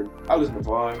listen to Dirt. I listen to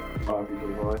Vaughn.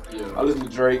 Yeah. I listen to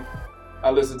Drake.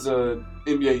 I listen to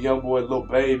NBA YoungBoy, Lil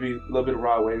Baby, a little bit of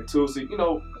Rod Wave, Tootsie. You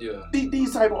know,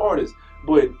 these type of artists.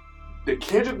 But the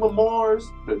Kendrick Lamars,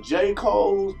 the J.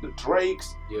 Coles, the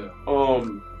Drakes. Yeah.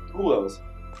 Who else?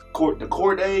 The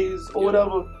Cordays or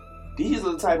whatever. These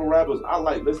are the type of rappers I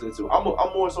like listening to. I'm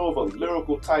more so of a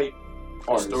lyrical type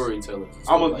artist. Storyteller.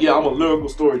 I'm a lyrical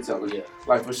storyteller. Yeah.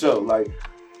 Like for sure. Like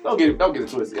don't get it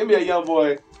twisted. NBA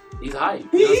YoungBoy. He's hype.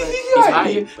 He's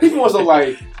hype. He's more so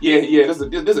like, this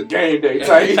is a game day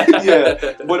type.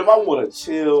 Yeah. But if I want a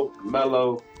chill,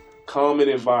 mellow, calming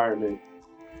environment,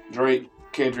 Drake,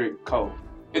 Kendrick, Cole.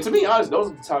 And to me, honestly,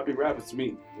 those are the top 3 rappers to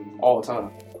me all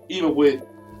time. Even with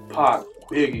Pac,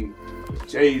 Biggie,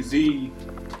 Jay-Z,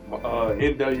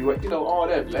 NWA, all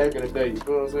that back in the day. You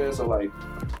know what I'm saying? So like,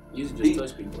 you just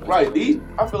touch people. Right.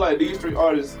 I feel like these 3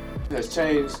 artists has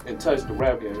changed and touched the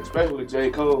rap game, especially J.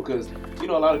 Cole, because a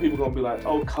lot of people gonna be like,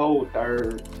 oh, Cole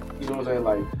third. You know what I'm saying?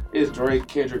 Like, it's Drake,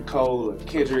 Kendrick, Cole, or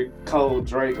Kendrick, Cole,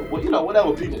 Drake, or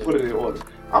whatever people put it in order.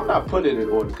 I'm not putting it in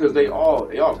order because they all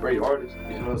great artists.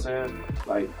 You know what I'm saying?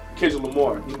 Like Kendrick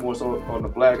Lamar, he's more so on the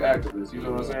black activist. You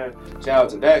know what I'm saying? Shout out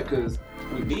to that because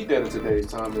we need that in today's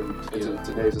time and in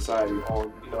today's society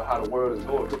on how the world is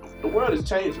going. The world is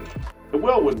changing. The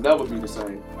world will never be the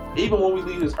same. Even when we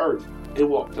leave this earth, it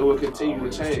will continue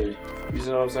to change. You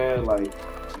know what I'm saying? Like,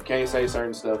 you can't say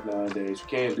certain stuff nowadays. You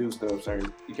can't do certain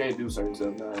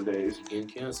stuff nowadays. You're getting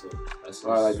canceled. That's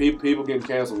like people getting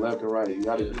canceled left and right. You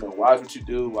gotta watch what you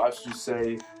do, watch what you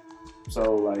say.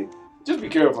 So like, just be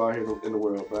careful out here in the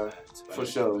world, man. For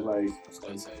sure. Like,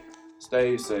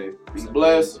 stay safe. Be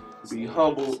blessed. Be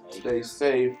humble. Stay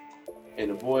safe,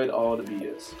 and avoid all the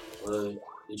BS. But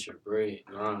it's your bread,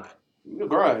 grind. You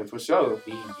grind for sure.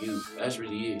 Be you. That's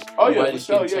really it. Oh yeah, for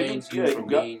sure.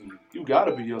 You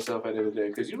gotta be yourself at the end of the day,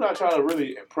 because you're not trying to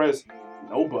really impress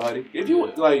nobody. If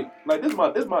you like this is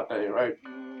my thing, right?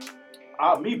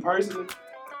 Me personally,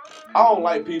 I don't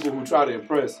like people who try to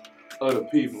impress other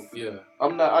people. Yeah.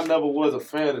 I never was a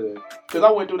fan of that, because I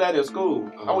went through that in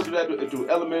school. I went through that through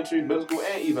elementary, middle school,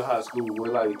 and even high school,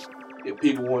 where like, if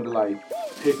people wanted to like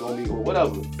pick on me or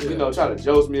whatever, try to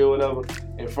joke me or whatever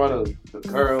in front of the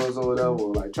girls or whatever,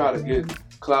 or like try to get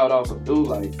clout off some dude,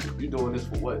 like, you doing this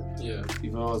for what? Yeah.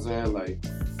 You know what I'm saying? Like,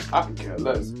 I can care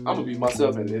less. I'm gonna be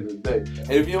myself at the end of the day.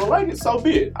 And if you don't like it, so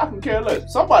be it. I can care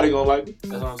less. Somebody gonna like it.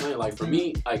 That's what I'm saying. Like, for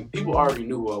me, like, people already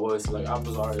knew who I was. So, like, I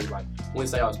was already, like, I wouldn't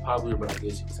say I was popular, but I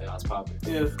guess you could say I was popular.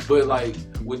 Yeah. But, like,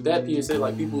 with that being said,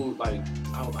 like, people, like,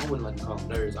 I wouldn't like to call them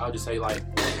nerds. I would just say, like,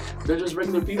 they're just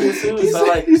regular people too. So,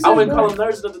 like, I wouldn't call them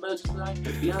nerds. Nothing. Just be like,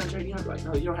 DeAndre, like,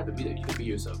 no, you don't have to be there. You can be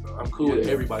yourself, bro. I'm cool with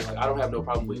everybody. Like, I don't have no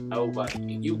problem with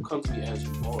nobody. And you come to me as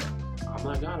you are. I'm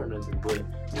not God or nothing,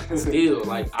 but still,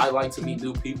 like, I like to meet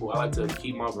new people. I like to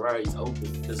keep my varieties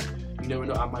open, because you never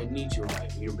know, I might need you.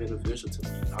 Like, you're beneficial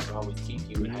to me. I can always keep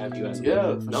you and have you as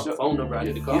a phone number I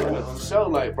need to call. Yeah, for sure.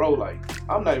 Like, bro, like,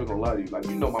 I'm not even gonna lie to you. Like,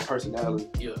 you know my personality.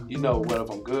 Yeah. You know what if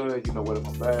I'm good. You know what if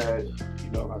I'm bad.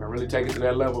 You know, I can really take it to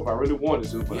that level if I really wanted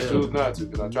to, but I choose not to,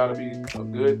 because I try to be a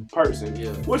good person. Yeah.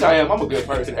 Which I am. I'm a good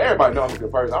person. Everybody know I'm a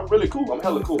good person. I'm really cool. I'm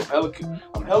hella cool.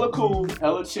 I'm hella cool,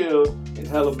 hella chill, and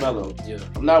hella mellow. Yeah.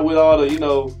 I'm not with all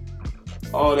the,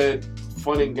 all that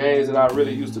fun and games that I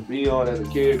really used to be on as a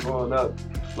kid growing up,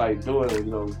 like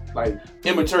doing, like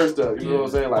immature stuff. You know what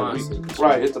I'm saying?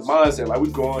 Like, it's the mindset. Like, we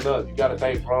growing up. You gotta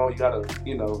think grown. You gotta,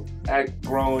 act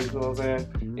grown. You know what I'm saying?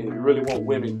 And if you really want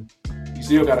women, you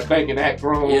still gotta think and act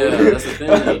grown. Yeah, that's the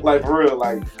thing. Like, for real,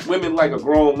 like, women like a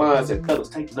grown mindset. Fellas,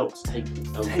 take notes. Take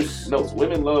notes.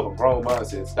 Women love a grown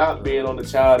mindset. Stop being on the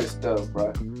childish stuff,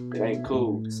 bro. It ain't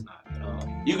cool. It's not at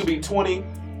all. You could be 20,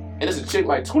 and it's a chick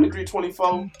like 23,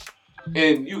 24,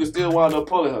 and you can still wind up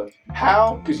pulling her.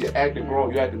 How? Because you're acting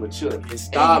grown. You're acting mature. And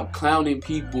stop clowning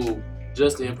people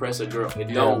just to impress a girl. It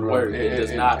don't work. It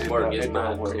does not work. It's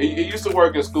not cool. It used to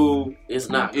work in school. It's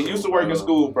not. It used to work in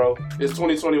school, bro. It's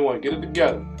 2021. Get it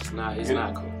together. It's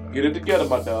not cool. Get it together,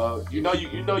 my dog. You know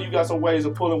you got some ways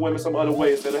of pulling women some other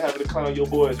way instead of having to clown your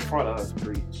boys in front of us.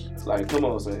 Preach. Like, come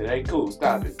on, son. It ain't cool.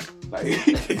 Stop it. Like,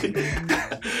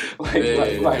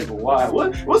 like, why?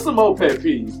 What's some more pet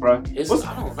peeves, bro? I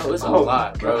don't know. It's a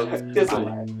lot, bro. It's a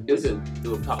lot. It's a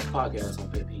do a podcast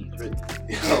on pet peeves, really.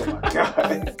 Oh my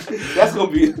god, that's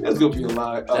gonna be a lot. That's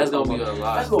gonna be a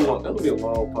lot. That's gonna be a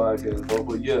long podcast, bro.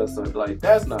 But yeah, so like,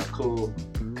 that's not cool.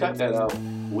 Cut that out,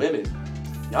 women.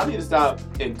 Y'all need to stop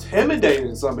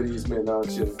intimidating some of these men out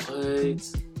here.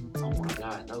 What? Oh my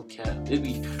god, no cap.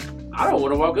 I don't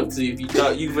want to walk up to you if you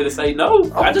thought you were gonna say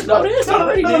no. I just know this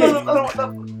already.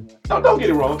 No, don't get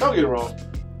it wrong. Don't get it wrong.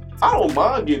 I don't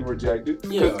mind getting rejected.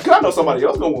 Because I know somebody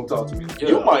else gonna want to talk to me. Yeah.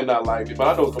 You might not like it, but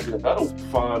I know it's gonna be another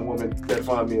fine woman that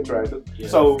find me attractive. Yeah.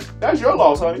 So that's your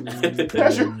loss, honey.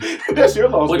 that's your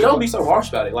loss. But don't be so harsh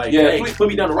about it. Like, hey, please put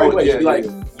me down the right way. Be like,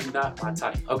 you're not my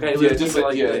type. Okay? Yeah, just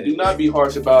like, do not be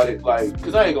harsh about it. Like,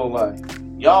 because I ain't gonna lie,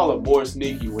 y'all are more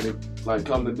sneaky when it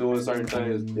come to doing certain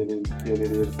things than it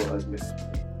is for us men.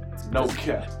 No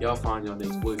cap. Y'all find your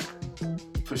next boyfriend.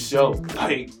 For sure.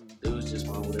 Like, dudes just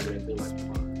want whatever they feel like to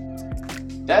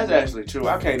find. That's actually true.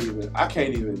 I can't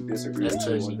even disagree That's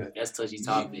with you touchy. on that. That's touchy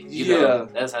topic. You Yeah. know,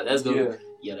 that's good.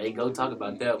 Yeah. Yeah, they go talk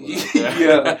about that one.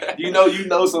 Yeah. You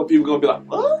know some people gonna be like,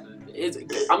 what?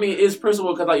 It's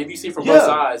principle because like if you see from both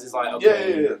sides, it's like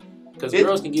okay. Yeah. Because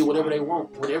girls can get whatever they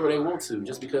want, whenever they want to,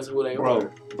 just because of who they are.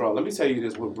 Bro, let me tell you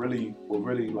this. What really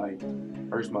like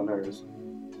hurts my nerves,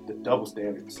 the double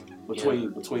standards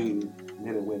between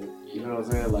men and women. You know what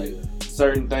I'm saying? Like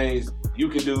certain things you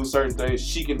can do, certain things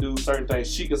she can do, certain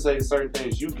things she can say, certain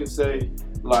things you can say.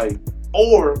 Like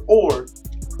or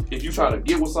if you trying to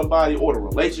get with somebody or the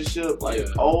relationship, like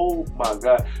oh my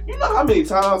god, you know how many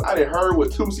times I done heard what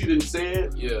Tusi done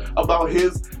said about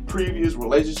his previous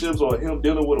relationships or him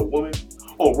dealing with a woman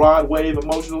or Rod Wave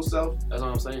emotional self. That's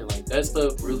what I'm saying. Like that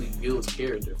stuff really builds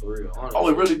character for real. Honestly. Oh,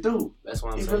 it really do. That's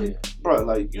what I'm saying, really, bro.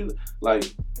 Like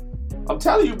I'm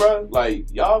telling you, bro. Like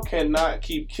y'all cannot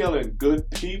keep killing good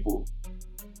people.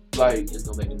 Like it's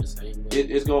gonna make them the same.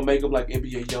 It's gonna make them like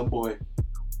NBA YoungBoy.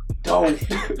 Don't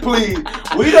please.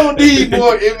 We don't need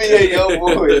more NBA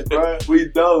YoungBoys, bro. We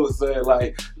don't, son.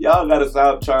 Like y'all gotta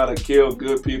stop trying to kill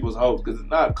good people's hopes because it's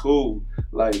not cool.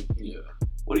 Like,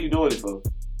 what are you doing it for?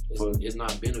 It's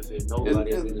not benefit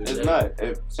nobody. It's not.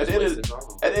 At the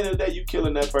end of the day, you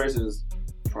killing that person's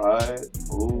pride,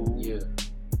 mood,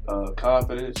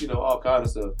 confidence. You know, all kind of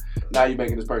stuff. Now you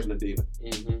making this person a demon.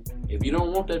 Mm-hmm. If you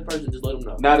don't want that person, just let them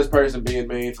know. Now this person being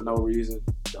mean for no reason.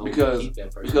 Don't because keep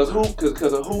that person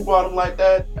because of who brought him like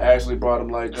that? Ashley brought him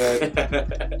like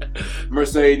that.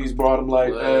 Mercedes brought him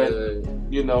like that.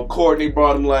 You know, Courtney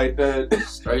brought him like that.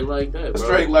 Straight like that, bro.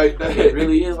 Straight like that. It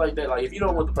really is like that. Like if you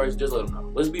don't want the person, just let them know.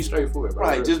 Let's be straightforward, bro.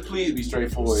 Right, just please be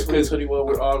straightforward. Because 21,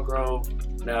 we're all grown.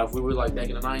 Now, if we were like back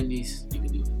in the 90s, you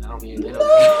could do it. I don't mean they don't.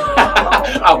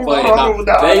 I'm playing.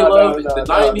 They love the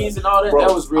 90s and all that. Bro,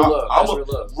 that was real love. That's real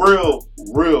love.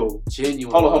 Real.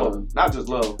 Genuine. Hold on. Not just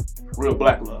love. Real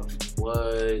black love.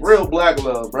 What? Real black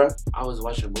love, bro. I was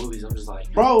watching movies. I'm just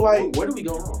like, bro, like, where do we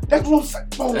go wrong? That's what I'm saying.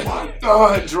 Oh my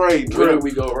God, Dre. Where do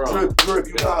we go wrong? Drip,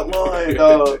 you're not lying,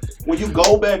 dog. When you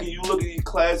go back and you look at these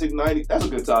classic 90s, that's a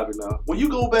good topic now. When you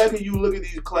go back and you look at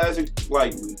these classic,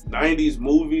 like, 90s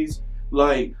movies,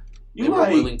 like, you they were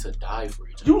willing to die for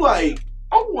each other. You like,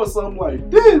 I want something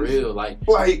like this. Real, like,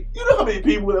 you know how many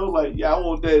people that was like, yeah, I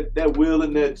want that Will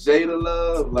and that Jada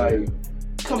love, like.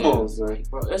 Come on, son.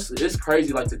 Bro, it's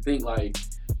crazy, like, to think, like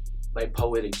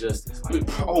poetic justice. Like,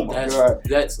 oh, my God.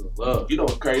 That's love. You know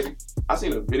what's crazy? I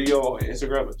seen a video on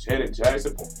Instagram of Janet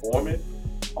Jackson performing.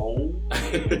 Oh,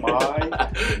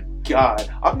 my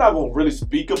God. I'm not going to really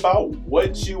speak about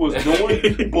what she was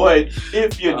doing, but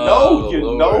if you know,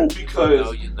 you know,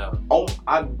 because, you know. Oh,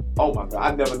 my God.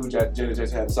 I never knew Janet Jackson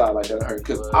had a side like that to her,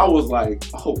 because I was like,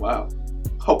 oh, wow.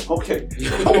 Oh, okay.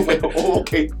 I was like, oh,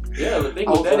 okay. Yeah, the thing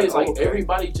with that is, like,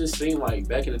 everybody just seemed like,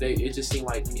 back in the day, it just seemed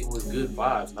like it was good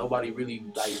vibes. Nobody really,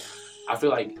 like, I feel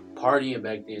like partying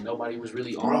back then, nobody was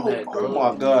really on that, bro.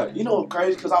 Oh, my God. You know what's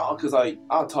crazy? Because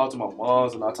I'll talk to my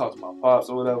moms and I'll talk to my pops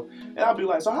or whatever, and I'll be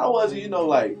like, so how was it, you know,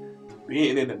 like,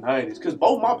 being in the 90s? Because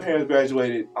both my parents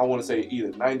graduated, I want to say,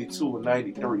 either 92 or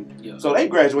 93. Yeah. So they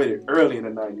graduated early in the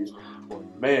 90s.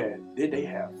 But, man, did they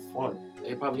have fun.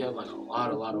 They probably had, like, a lot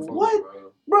of fun, what?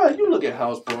 Bro, you look at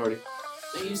House Party.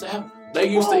 They used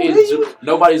to enjoy.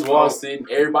 Nobody's waltzing.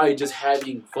 Everybody just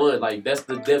having fun. Like, that's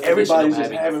the definition. Everybody's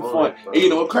just having fun. And you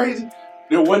know what's crazy?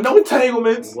 There wasn't no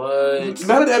entanglements. What?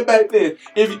 None of that back then.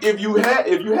 If you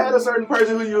had a certain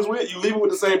person who you was with, you leave it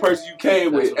with the same person you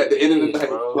came with at the end of the night.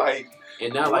 Bro. Like,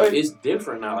 and now, like, it's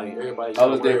different now. Like, everybody's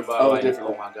worried about, like,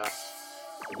 oh my God.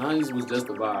 The 90s was just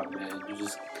the vibe, man. You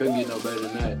just couldn't get no better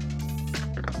than that.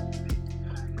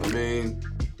 I mean,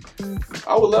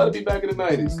 I would love to be back in the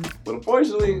 90s, but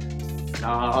unfortunately,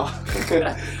 nah.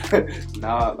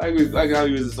 Like how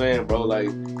you was saying, bro,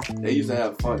 like, they used to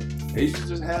have fun. They used to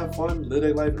just have fun, live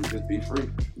their life, and just be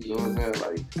free. You know what I'm saying?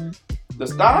 Like, the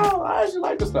style, I actually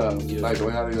like the style. Yeah. Like, the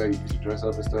way how they, like, used to dress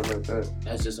up and stuff like that.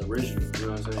 That's just original, you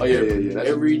know what I'm saying? Oh, yeah.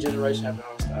 Every generation had their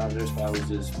own style. Their style was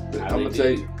just I'm gonna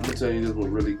tell you this,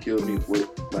 what really killed me,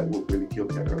 what really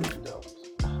killed me in the early 2000s.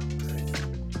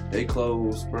 They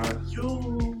clothes, bro.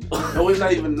 No, it's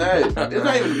not even that. It's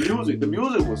not even the music. The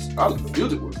music was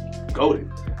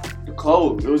goated. The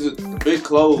clothes. It was just the big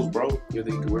clothes, bro. You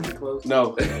think you could wear big clothes?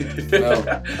 No,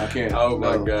 I can't. Oh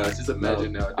my gosh, just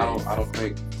imagine now. I don't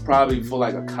think. Probably for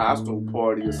like a costume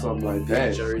party or something like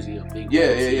that. Jersey, a big.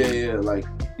 Yeah. Like,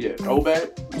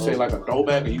 throwback. You say like a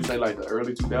throwback, and you say like the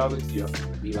early 2000s.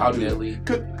 Yeah, I'll do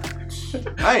that.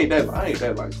 I ain't that light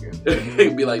skinned.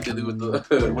 It'd be like Dilly with the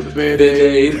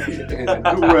Band-Aid and the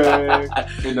do-rag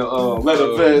and the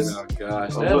leather vest. Oh my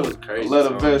gosh, that was crazy.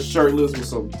 Leather vest, shirtless with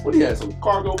some. What do you have? Some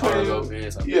cargo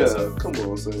pants. Yeah, come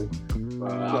on, son.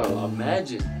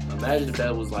 Imagine if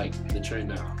that was like the trend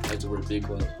now, like to wear big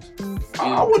clothes.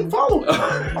 I wouldn't follow it.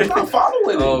 I'm not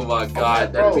following it. Oh my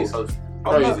god, that'd be so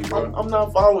crazy, bro. I'm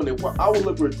not following it. I would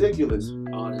look ridiculous.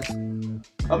 Honest.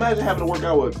 Imagine having to work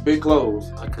out with big clothes.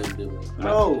 I couldn't do it.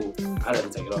 No. I'd have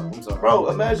to take it off. I'm sorry. Bro,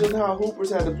 imagine how hoopers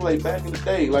had to play back in the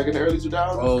day, like in the early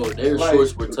 2000s. Bro, their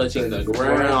shorts were touching the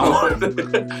ground.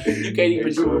 You can't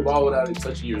even shoot a ball without it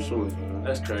touching your shorts, bro.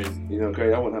 That's crazy. You know,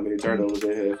 crazy. I wonder how many turnovers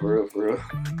they had, for real.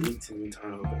 18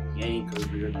 turnovers a game because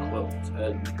of your clothes.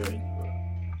 That'd be crazy, bro.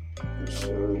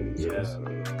 Yeah.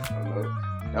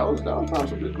 That was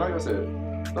probably, like I said,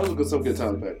 those were some good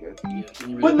times back then.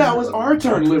 Yeah, but now it's our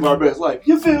turn to live our best life.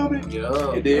 You feel me?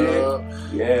 Yeah. You dig?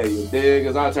 Yeah, you dig?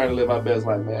 It's our turn to live our best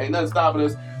life, man. Ain't nothing stopping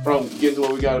us from getting to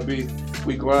where we gotta be.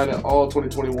 We grinding all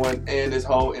 2021 and this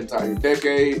whole entire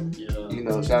decade. Yeah. You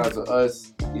know, shout out to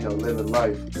us, you know, living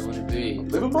life. Doing it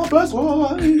big. Living my best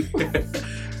life.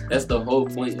 That's the whole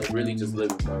point of really just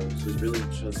living, bro. It's just really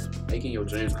just making your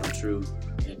dreams come true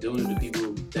and doing it to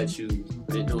people that you've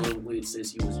been doing with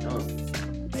since you was young.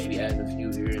 Maybe adding a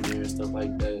few here and there and stuff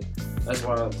like that. That's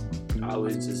why I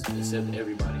always just accept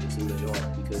everybody as who they are,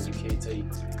 because you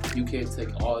can't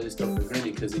take all this stuff for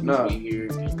granted, because it can be here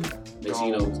and next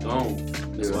you know it's gone.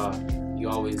 That's why you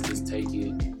always just take it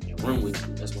and run with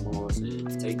it. That's what my mom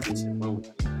said. Take this and run with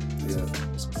it.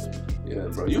 Yeah,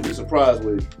 bro. You'd be surprised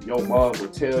what your mom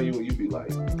would tell you, and you'd be like,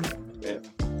 man,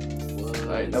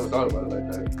 I ain't never thought about it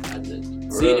like that.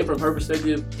 Seeing it from her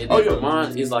perspective, and then from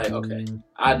mine, it's like, okay,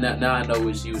 now I know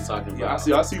what she was talking about.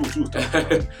 Yeah, I see what you was talking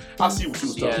about. I see what you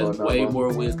was talking about. She has way more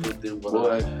wisdom than what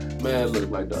I have. Man, look,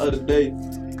 like the other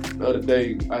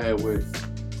day I had went,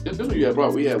 this one you had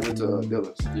brought, we had went to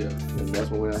Dylan's. Yeah. And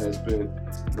that's when I had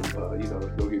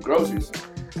spent, go get groceries.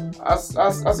 I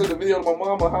sent a video to my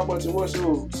mama how much it was.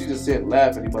 She just sent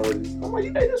laughing emojis. I'm like,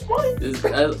 you think this funny? You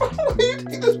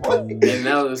think this funny? And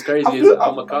now it's crazy.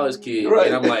 I'm a college kid, right?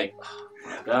 And I'm like,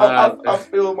 God. I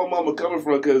feel my mama coming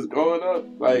from, because growing up,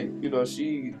 like, you know,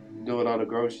 she doing all the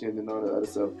grocery and all the other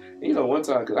stuff. And, you know, one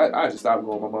time, because I just stopped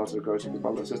going with my mom to the grocery because my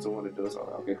little sister wanted to do it. So I'm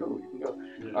like, okay, cool, you can go.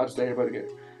 Yeah. I'll just stay here by the game.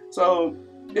 So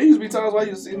there used to be times where I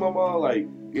used to see my mom, like,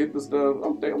 get the stuff.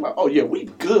 I'm like, oh yeah, we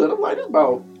good. I'm like, it's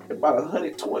about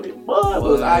 120 bucks.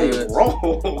 Was I wrong?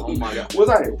 Oh my God. Was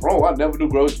I wrong? I never knew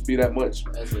groceries be that much.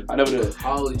 I never did.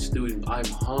 College student, I'm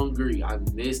hungry. I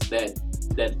missed that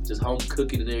just home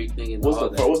cooking and everything. And what's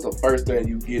the first thing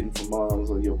you getting from moms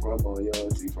or your grandma or your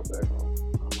auntie from back home?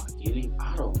 I'm like, getting?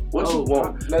 I don't know. What you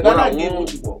want? What I want.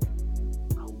 What you want?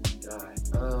 Oh my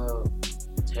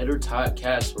God. Tater tot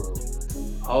casserole.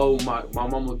 Oh my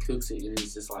mama cooks it, and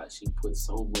it's just like she puts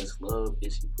so much love,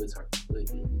 and she puts her foot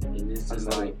in it, and it's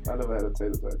just I never had a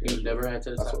tater tot. You've never had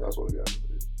tater tot? That's what we got.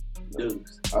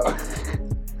 Dudes.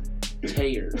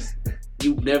 Tears.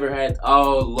 You've never had?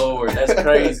 Oh Lord, that's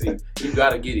crazy. You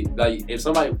gotta get it. Like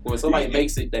when somebody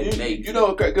makes it, they make. You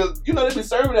know, because you know they be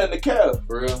serving that in the cab.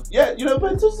 For real? Yeah, you know, pay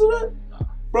attention to that.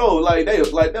 Bro, like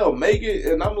they'll make it,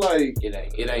 and I'm like, it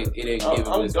ain't giving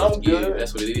what it's good. supposed to give.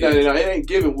 That's what it is. No, it ain't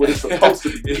giving what it's supposed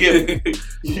to be giving.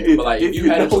 But like, if you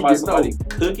had somebody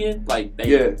cooking, like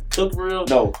they cook real.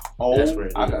 No, that's where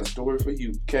I got a story for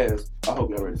you, Cass. I hope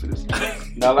y'all ready for this.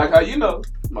 Now, like how you know,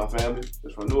 my family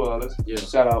is from New Orleans. Yeah.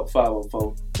 Shout out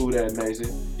 504 Food and Nation.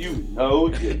 You know,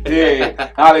 you dig.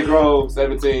 Holly Grove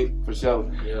 17 for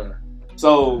sure. Yeah.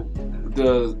 So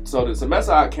the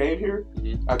semester I came here,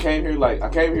 I came here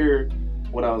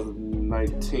when I was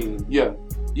 19. Yeah.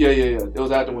 It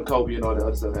was after when Kobe and all the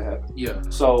other stuff that happened. Yeah.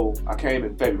 So I came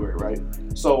in February, right?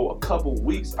 So a couple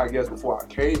weeks, I guess, before I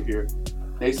came here,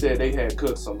 they said they had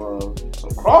cooked some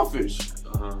crawfish.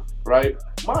 Right?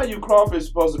 Mind you, crawfish is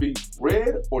supposed to be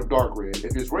red or dark red.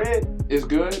 If it's red, it's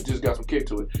good. Just got some kick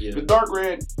to it. Yeah. If it's dark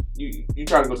red, you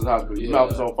try to go to the hospital. Your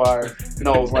mouth is on fire.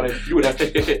 Nose running. You would have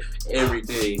to every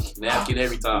day, napkin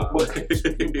every time.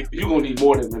 You gonna need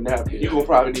more than a napkin. You gonna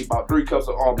probably need about 3 cups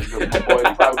of almond milk, my boy.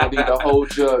 You probably gonna need the whole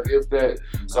jug, if that.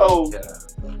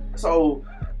 So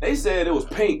they said it was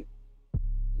pink.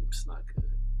 It's not good.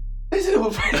 They said it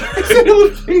was pink. They said it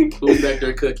was pink. Who's back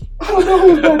there cooking? I don't know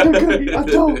who's back there cooking. I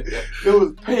don't. It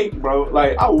was pink, bro.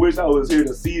 Like, I wish I was here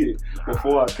to see it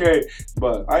before I came,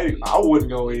 but I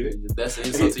wouldn't go eat it. That's an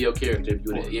insult to your character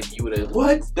if you would have.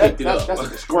 What? That's a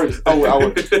disgrace. I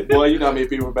would. Boy, you know how many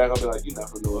people were back up there like, you're not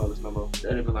from New Orleans no more.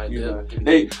 They'd have been like,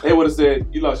 they would have said,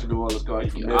 you lost your New Orleans card.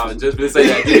 You from I was just gonna say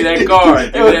that. Give me that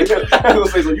card. Give me that card. I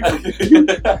was gonna say,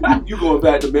 so you going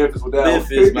back to Memphis with that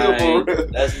Memphis, man.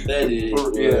 That's what that is.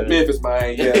 Yeah, Memphis,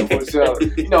 man. Yeah, for sure.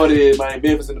 You know what it is, man.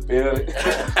 Memphis in the building.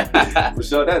 For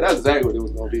sure. That's exactly what it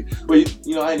was gonna be. But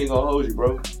you know, I ain't even gonna hold you,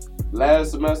 bro.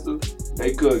 Last semester,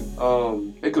 they cooked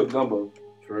gumbo.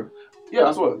 True. Yeah,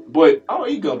 I swear. But I don't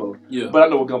eat gumbo. Yeah. But I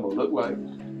know what gumbo looked like.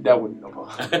 That wasn't gumbo.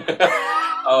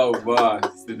 Oh boy,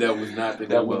 that was not the gumbo.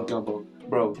 That wasn't gumbo,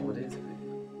 bro. What is it?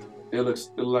 It looks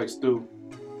like stew.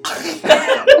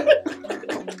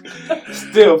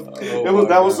 Stiff.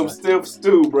 That was some stiff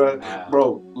stew, bro. Wow.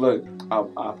 Bro, look,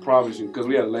 I promise you, because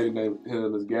we had a lady named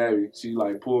Miss Gabby. She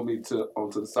like pulled me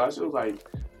onto the side. She was like,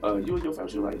 you and your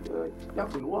family. She was like, y'all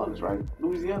from New Orleans, right?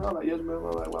 Louisiana. I was like, yes, man. I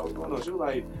was like, wow, what's going on? She was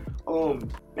like,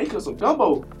 they cook some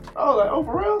gumbo. I was like, oh,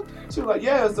 for real? She was like,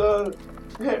 yeah, it's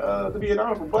to be an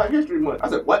honor for Black History Month. I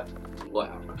said, what?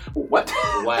 Wow. What?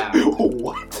 Wow.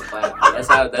 What? Wow. That's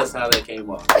how that came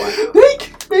off. Wow.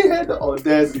 They had the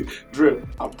audacity. Drip,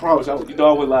 I promise you, I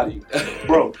wouldn't lie to you.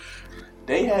 Bro,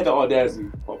 they had the audacity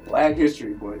for Black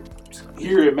History Month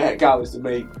here at Matt College to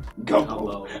make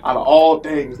gumbo. Out of all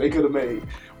things they could have made.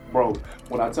 Bro,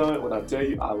 when I tell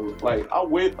you, I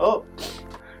went up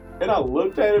and I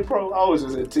looked at it, bro. I was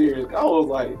just in tears. I was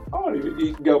like, I don't even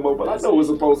eat gumbo, but I know it's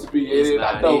supposed to be in it.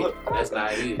 That's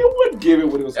not it. It wouldn't give it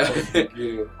what it was supposed to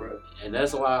give, bro. And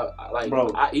that's why,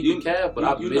 I eat the calf, but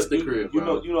I miss the crib,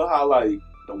 bro. You know how, like,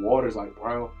 the water's, like,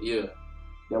 brown? Yeah.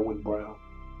 That wasn't brown.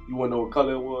 You want to know what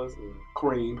color it was?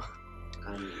 Cream.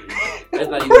 It's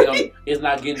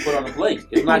not getting put on the plate.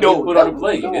 It's not getting put on the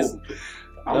plate. No.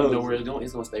 I don't know where it's going.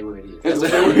 It's going to stay where it is. It's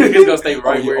going to stay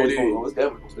right where it is. It's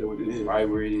definitely going to stay where it is. Right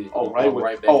where it is.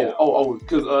 Right back out.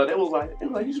 Because they was like,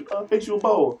 you should fix you a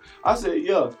bowl. I said,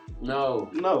 yeah. No.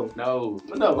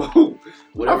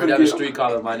 Whatever down the street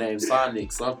calling my name,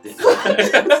 Sonic, something.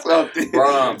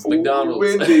 Brahms, McDonald's,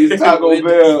 Wendy's, Taco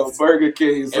Bell, Burger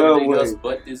King, Subway. Everything else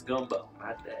but this gumbo.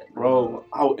 Not that. Bro,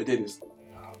 it didn't.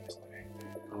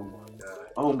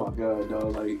 Oh my god,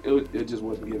 dog! Like it just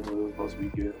wasn't getting what it was supposed to be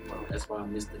getting, bro. That's why I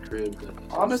miss the crib.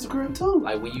 I miss the crib too.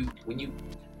 Like when you,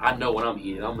 I know when I'm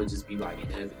eating, I'm gonna just be like in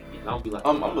heaven again. I'm gonna be like,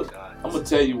 I'm gonna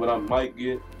tell you what I might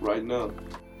get right now.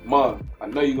 Ma, I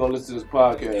know you're gonna listen to this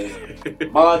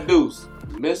podcast. Ma Deuce,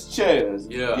 Miss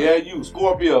Chaz, yeah, you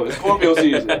Scorpio. It's Scorpio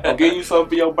season. I'm getting you something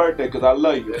for your birthday because I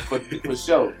love you for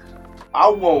sure. I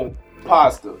want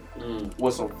pasta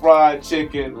with some fried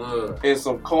chicken and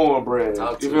some cornbread.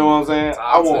 You feel what I'm saying?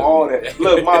 I want all that.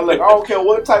 Look, I don't care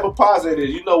what type of pasta it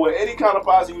is. You know what? Any kind of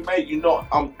pasta you make, you know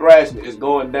I'm thrashing it. It's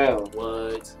going down.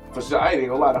 What? For sure. I ain't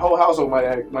gonna lie. The whole household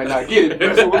might not get it.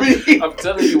 That's what me. I'm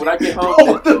telling you, when I get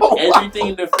home, everything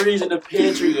in the fridge and the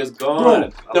pantry is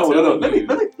gone. No. Let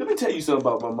me tell you something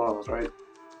about my mom's, right?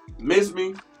 Miss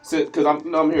me. Because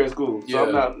I'm here at school,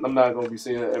 so I'm not gonna be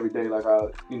seeing her every day like I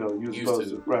used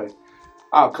to. Right?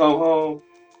 I'll come home,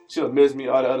 she'll miss me,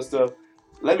 all the other stuff.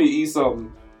 Let me eat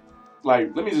something,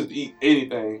 let me just eat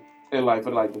anything, and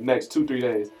for the next 2-3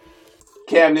 days.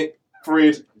 Cabinet,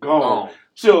 fridge, gone.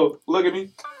 She'll look at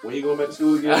me. When you going back to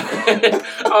school again?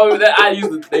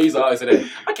 They used to always say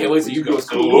that. I can't wait till you go to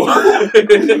school.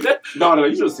 No,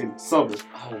 you should have seen the summer.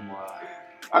 Oh my.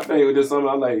 I think with this summer,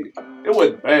 it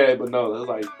wasn't bad, but no, it was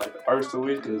like the first 2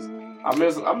 weeks because I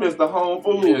miss the home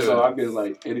food, so I guess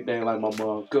anything my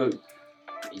mom cooked.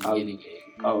 It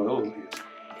was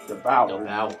devoured.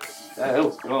 Yeah, it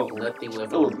was gone. Nothing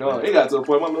left. It was gone. It got to a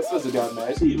point my little sister got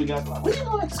mad. She even got what you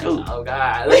going to school? Oh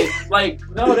God!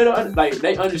 No, they don't.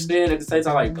 They understand at the same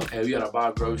time. Okay, we gotta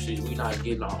buy groceries. We gotta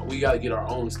get our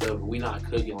own stuff. We not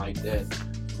cooking like that.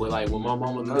 But when my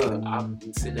mama cook, I'm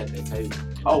sitting at that table.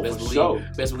 Oh, for sure.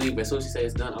 Best believe, as soon as she says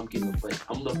it's done, I'm getting the plate.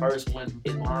 I'm the first one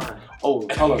in line. Oh,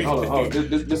 hold on.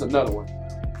 This another one.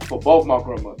 For both my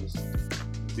grandmothers.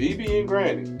 BB and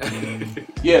Granny.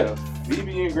 Yeah,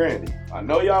 BB and Granny. I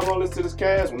know y'all gonna listen to this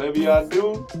cast. Whenever y'all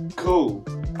do, cool.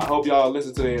 I hope y'all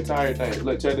listen to the entire thing.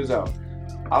 Look, check this out.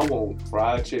 I want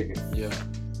fried chicken. Yeah.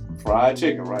 Fried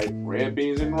chicken, right? Red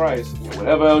beans and rice, and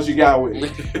whatever else you got with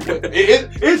it.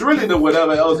 It's really the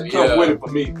whatever else comes with it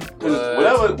for me.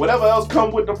 Because whatever else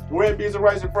comes with the red beans and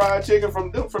rice and fried chicken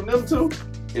from them two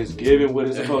is giving what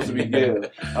it's supposed to be given.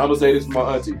 I'm gonna say this to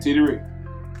my auntie, T.D. Reed.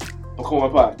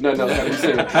 Pecan pie. Nothing else had to be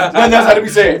said. Nothing else had to be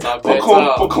said.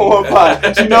 Pecan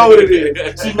pie. She know what it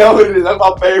is. She know what it is. That's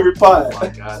my favorite pie. Oh my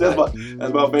God,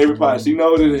 that's my favorite pie. She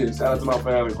know what it is. Shout out to my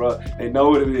family, bro. They know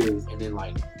what it is. And then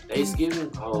like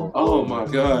Thanksgiving. Oh my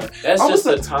God. That's just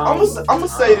a time. I'm gonna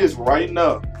say this right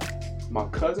now. My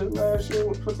cousin last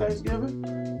year for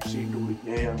Thanksgiving, she threw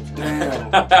the yams down.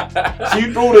 She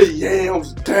threw the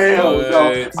yams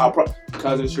down.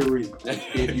 Cousin Cherie,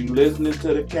 if you listening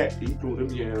to the cat, he threw them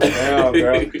yams down,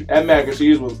 girl. That mac and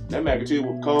cheese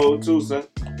was cold too, son.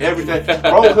 Everything,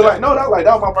 bro. Cause that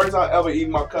was my first time ever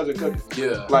eating my cousin cookies.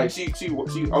 Yeah. Like she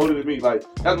older than me. Like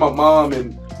that's my mom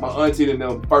and my auntie and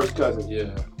them first cousin.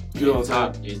 Yeah. You know what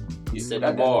I'm saying? You said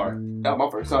that bar. That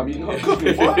was my first time eating her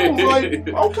cookies. I was like,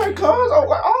 okay, cuz. I was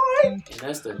like, all right. And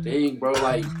that's the thing, bro.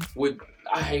 Like,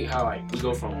 I hate how like we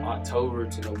go from October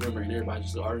to November and everybody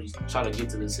just already try to get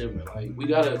to December. Like, you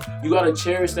gotta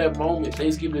cherish that moment.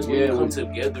 Thanksgiving is when you come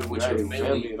together with your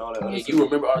family and all that. And you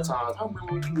remember our times. I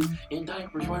remember when you was in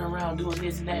diapers running around doing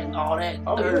this and that and all that.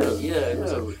 Oh yeah.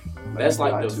 That's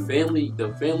like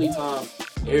the family time.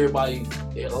 Everybody,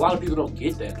 a lot of people don't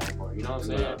get that no more. You know what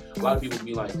I'm saying? A lot of people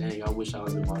be like, dang, I wish I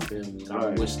was with my family. And I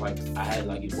wish like I had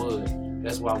like it was.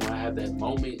 That's why when I have that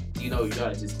moment, you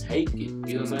gotta just take it. You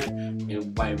know what I'm saying?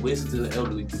 And like listen to the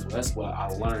elderly people. That's why I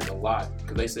learned a lot.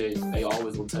 Because they say they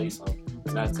always will tell you something.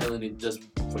 They're not telling it just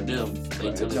for them.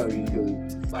 They tell you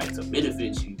like to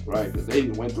benefit you. Right, because they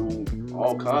went through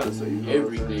all kinds of stuff.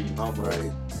 Everything.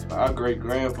 Right. Our great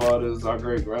grandfathers, our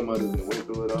great grandmothers went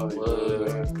through it all.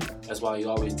 That's why you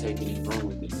always take it and run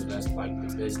with it. Because that's like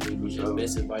the best thing, the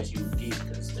best advice you can get.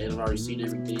 Because they've already seen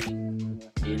everything.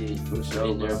 It is for sure.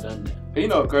 Been there, done that.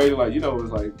 And crazy, like, it's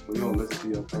like when you don't listen to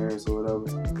your parents or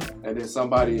whatever, and then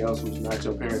somebody else who's not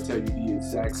your parent tell you the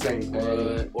exact same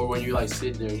thing. Or when you're like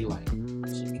sitting there and you're like,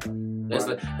 that's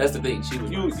the thing. She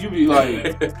was. You be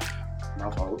like, my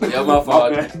fault. Yeah, my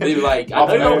fault. They be like,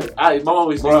 my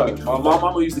mama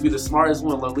used to be the smartest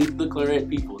one. Like, leave the claret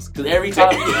peoples. Because every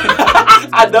time,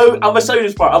 I'm gonna show you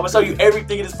this part. I'm gonna show you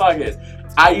everything in this podcast.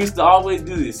 I used to always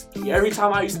do this. Every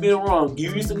time I used to be wrong,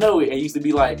 you used to know it and used to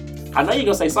be like, I know you're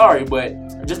gonna say sorry, but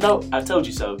just know I told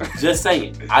you so. Just say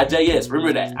it. IJS,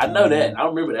 remember that. I know that. I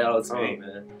remember that all the time,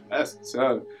 man. That's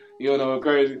tough. You don't know what's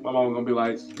crazy? My mom was gonna be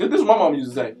like, this is what my mom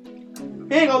used to say.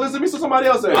 He ain't gonna listen to me, so somebody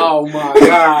else say it. Oh my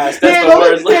gosh, that's the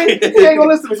worst. He ain't gonna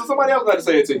listen to me, so somebody else got to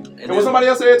say it to you. And when somebody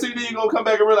else say it to you, then you gonna come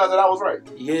back and realize that I was right.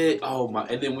 Yeah. Oh my.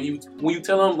 And then when you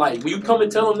tell them, like, when you come and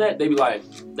tell them that, they be like,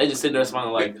 they just sit there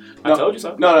smiling like, I told you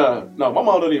so. No. My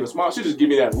mom don't even smile. She just give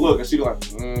me that look, and she like,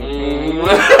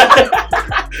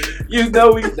 You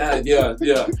know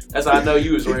yeah. That's how I know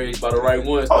you was raised by the right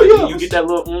ones. Oh yeah. You get that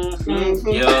little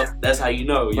yeah. That's how you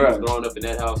know you was growing up in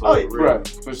that household. Oh, bruh.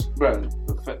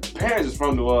 Parents is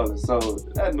from New Orleans, so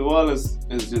that New Orleans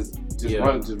is just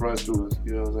runs through us.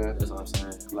 You know what I'm saying? That's what I'm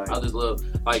saying. Like, I just love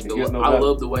I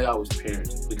love the way I was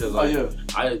parented because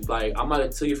I'm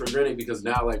not taking for granted because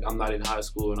now like I'm not in high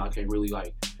school and I can't really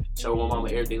like show my mama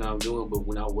everything that I'm doing. But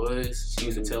when I was, she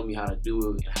used to tell me how to do it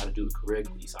and how to do it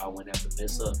correctly, so I wouldn't have to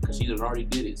mess up because she already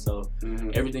did it. So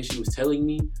everything she was telling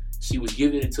me, she was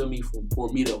giving it to me for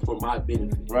my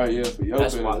benefit. Right, yeah, for your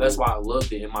benefit. That's why I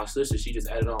loved it. And my sister, she just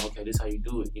added on, okay, this is how you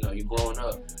do it. You growing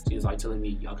up. She was like telling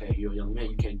me, okay, you're a young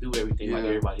man, you can't do everything like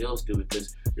everybody else do it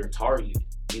because you're targeted.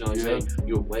 You know what I'm saying?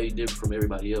 You're way different from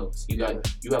everybody else. You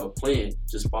have a plan.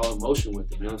 Just follow motion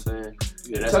with it. You know what I'm saying?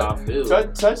 Yeah, that's how I feel.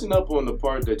 Touching up on the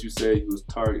part that you said you was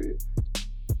targeted.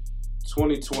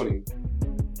 2020,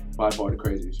 by far the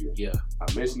craziest year. Yeah.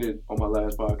 I mentioned it on my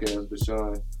last podcast with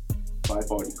Sean. By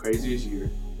far the craziest year.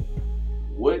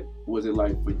 What was it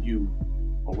like for you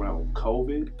around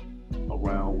COVID,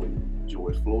 around when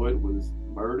George Floyd was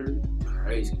murdered?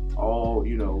 Crazy. All,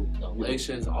 the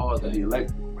elections, all that. The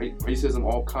racism,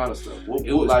 all kind of stuff. What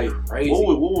crazy.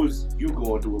 What was you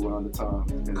going through around the time?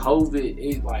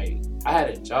 COVID, I had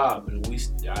a job and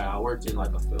I worked in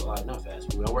like not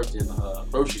fast food. I worked in a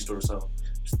grocery store, so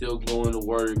still going to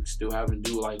work, still having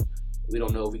to do we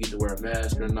don't know if we get to wear a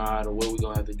mask or not, or what we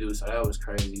gonna have to do. So that was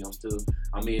crazy. They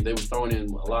were throwing in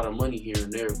a lot of money here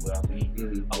and there, but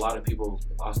a lot of people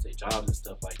lost their jobs and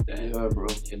stuff like that. Yeah, bro.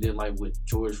 And then with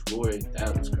George Floyd,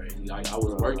 that was crazy. I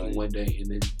was working one day, and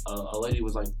then a lady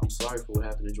was like, "I'm sorry for what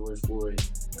happened to George Floyd."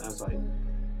 And I was like,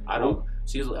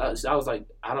 I was like,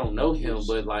 I don't know him,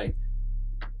 but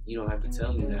you don't have to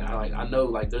tell me that. I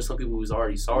know there's some people who's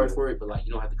already sorry for it, but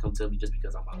you don't have to come tell me just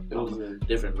because I'm a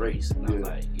different race. And I was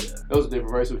like, yeah. It was a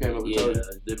different race who came up and told you?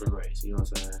 Yeah, different race. You know what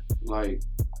I'm saying?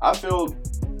 I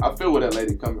feel where that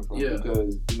lady coming from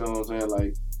because you know what I'm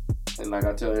saying. And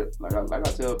I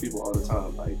tell people all the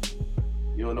time,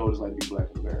 you don't know what it's like to be black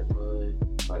in America.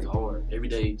 Like hard every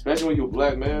day, especially when you're a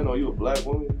black man or you a black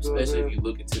woman. Especially if you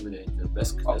look intimidating.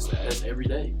 That's every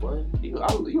day. What? You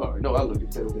already know I look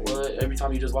intimidating. What? Every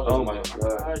time you just walk oh up, my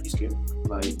god, you scared?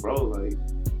 Like bro, like.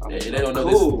 And they don't know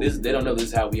cool. this. They don't know this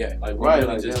is how we act. Like we're right,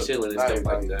 really like, just chilling and stuff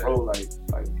like that. Bro,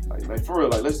 like for real.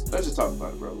 Like let's just talk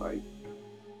about it, bro. Like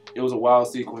it was a wild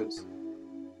sequence.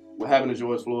 What happened to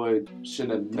George Floyd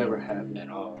shouldn't have never happened at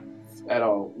all. At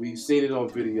all. We've seen it on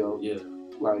video. Yeah.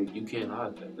 Like you can't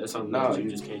hide that. That's something that you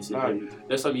just can't sit there.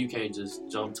 That's something you can't just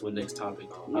jump to a next topic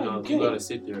on. You gotta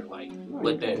sit there like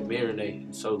let that marinate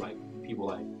and show like people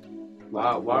like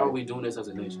why are we doing this as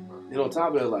a nation, bro? And on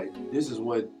top of it, like this is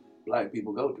what black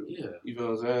people go through. Yeah. You feel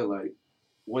what I'm saying? Like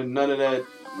when none of that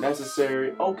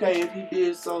necessary. Okay, if he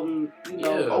did something,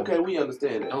 okay, we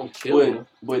understand that. Don't kill him.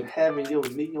 But having your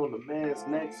knee on the man's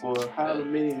neck for however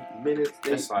many minutes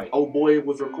that's like old boy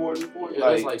was recording for,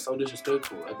 that's like so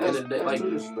disrespectful. At the end of the day,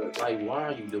 like why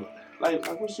are you doing that?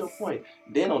 Like what's your point?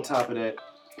 Then on top of that,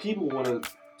 people want to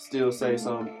still say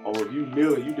something. Oh, if you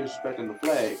kneeling, you disrespecting the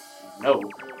flag. No,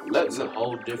 it's a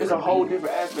whole different. It's a whole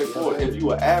different aspect for it. If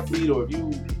you an athlete or if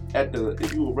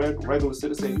you a regular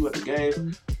citizen, you at the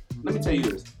game. Let me tell you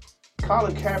this: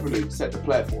 Colin Kaepernick set the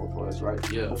platform for us, right?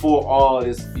 Yeah. Before all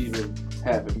this even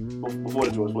happened, before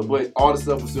the George Floyd, but all the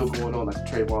stuff was still going on, like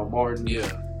Trayvon Martin. Yeah.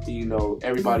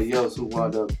 Everybody else who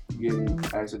wound up getting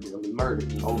accidentally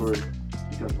murdered over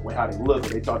because of the way how they look,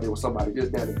 they thought there was somebody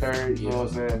just down the third. You know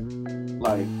what I'm saying?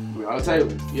 Like Breonna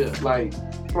Taylor. Yeah. Like,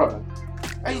 bro.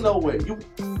 Ain't no way. You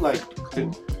like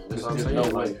that's what I'm saying. No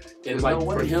like, way. And like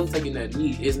for him taking that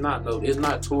knee, it's not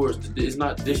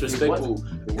disrespectful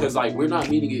because like we're not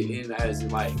meaning it in as in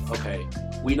like, okay,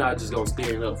 we're not just gonna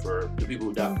stand up for the people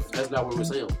who died. That's not what we're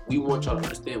saying. We want y'all to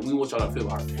understand. We want y'all to feel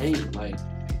our pain. Like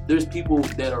there's people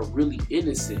that are really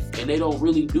innocent and they don't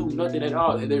really do nothing at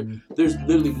all. And there's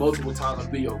literally multiple times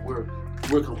on video where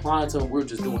we're complying to them. We're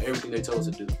just doing everything they tell us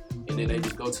to do. And then they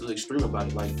just go to the extreme about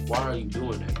it. Like, why are you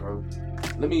doing that, bro?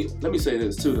 Let me say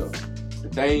this too though. The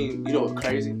thing, what's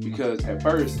crazy? Because at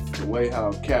first, the way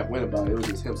how Cap went about it was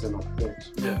just him sitting on the bench.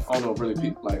 Yeah. I don't know if really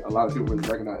people, like a lot of people really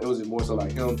recognize it was just more so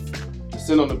like him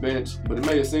sitting on the bench, but it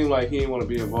made it seem like he didn't want to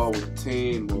be involved with the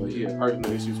team or he had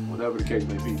personal issues, whatever the case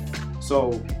may be.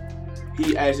 So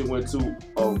he actually went to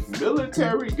a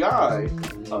military guy,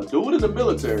 a dude in the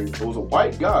military, it was a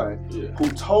white guy, who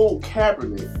told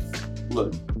Kaepernick,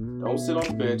 look, don't sit on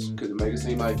the bench because it makes it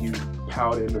seem like you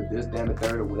pouted or this, that, and the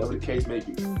third, or whatever the case may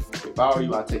be. If I were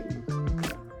you, I'd take it.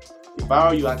 If I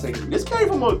were you, I'd take it. This came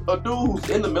from a dude who's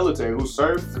in the military, who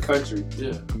served the country.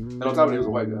 Yeah. And on top of it, he was a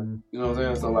white guy. You know what I'm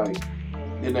saying? So, like,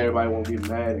 then everybody won't get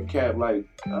mad at Cap. Like,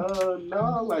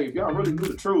 no, like, if y'all really knew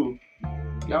the truth,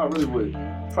 y'all really would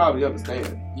probably understand.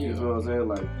 Yeah. You know what I'm saying?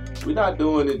 Like, we're not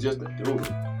doing it just to do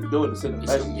it. We're doing it to send a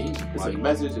message. It's a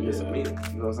message and it's a meaning.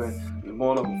 You know what I'm saying?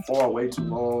 Going up far way too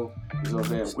long. You know what I'm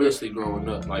saying? Especially growing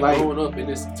up. Like growing up in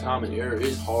this time and era,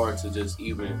 it's hard to just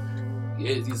even.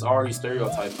 It's already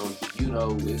stereotyped on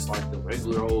it's like the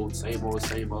regular old, same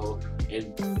old.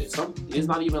 And it's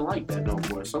not even like that no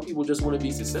more. Some people just want to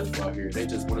be successful out here. They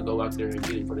just want to go out there and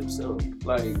get it for themselves.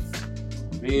 Like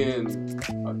being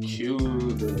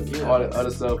accused and all that other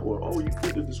stuff, or you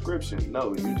fit the description.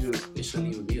 No, you just it shouldn't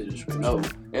even be a description. No,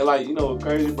 and like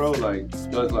crazy, bro. Like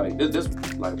just like this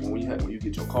like when you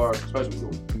get your car, especially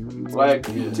when you're black,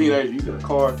 you're a teenager, you get a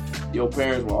car. Your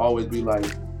parents will always be like,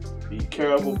 be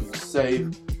careful, be safe.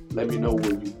 Let me know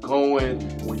where you're going.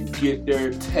 When you get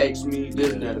there, text me, this,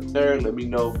 that, and the third. Let me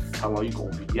know how long you're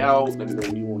going to be out. Let me know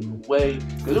when you on your way.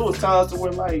 Because there was times to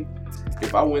where, like,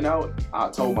 if I went out, I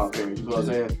told my parents, you know what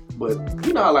I'm saying? But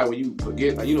you know how, like, when you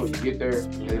forget, like, you get there,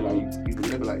 they like, you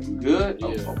be like, you good?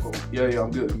 Yeah. Oh, cool. Yeah,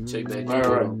 I'm good. Check back.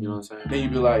 Right. You know what I'm saying? Then you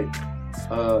be like,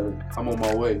 I'm on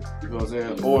my way. You know what I'm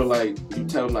saying? Or like you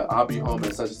tell them like I'll be home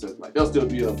at such and such. Like they'll still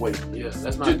be up waiting. Yeah,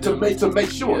 that's not to make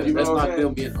sure. Yeah, you know that's not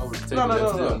them being overtaken. No.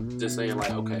 That's them just saying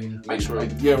like, okay, make sure my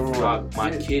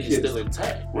kid is still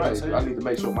intact. Right. I need to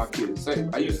make sure my kid is safe.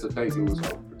 I used to think it was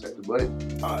overprotected, but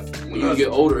when you get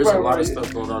older, it's a lot of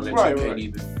stuff going on that you can't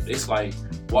even. It's like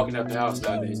walking out the house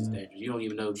nowadays is dangerous. You don't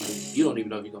even know if you're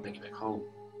gonna make it back home.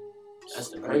 That's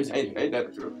the crazy thing. Ain't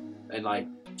that the truth? And like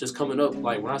just coming up,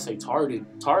 like when I say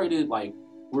targeted, like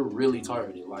we're really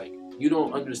targeted. Like you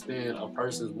don't understand a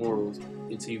person's morals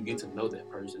until you get to know that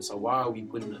person. So why are we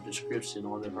putting a description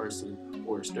on the person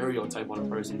or a stereotype on a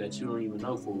person that you don't even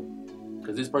know for?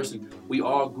 Because this person, we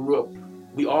all grew up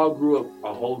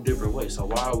a whole different way. So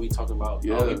why are we talking about?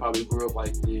 Oh, we probably grew up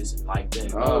like this and like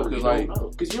that. No,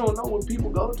 because you don't know what people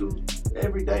go through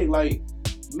every day. Like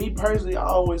me personally, I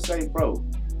always say, bro,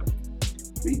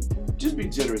 just be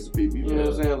generous to people. You know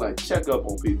what I'm saying? Like check up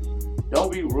on people.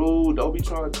 Don't be rude. Don't be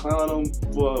trying to clown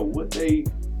them for what they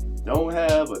don't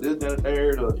have or this, that, and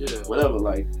third or whatever.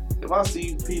 Like, if I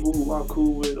see people who I'm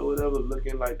cool with or whatever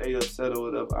looking like they upset or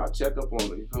whatever, I check up on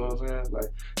them. You know what I'm saying? Like,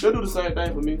 they'll do the same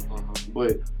thing for me.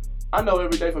 But I know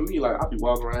every day for me, like, I'll be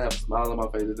walking around, have a smile on my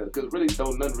face, because really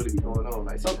nothing really be going on.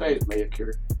 Like, some things may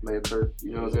occur,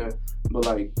 you know what I'm saying? But,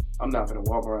 like, I'm not gonna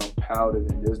walk around pouting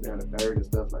and this, that, and third and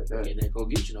stuff like that. It ain't gonna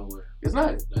get you nowhere. It's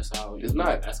not. That's how it's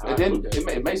not. That's how and then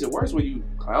it makes it worse when you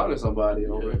clowning somebody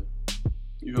over it.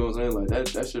 You know what I'm saying? Like,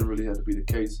 that shouldn't really have to be the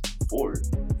case for it.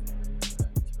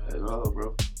 At all,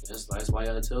 bro. That's why I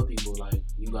gotta tell people, like,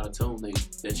 you gotta tell them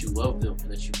that you love them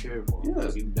and that you care for them. Yeah.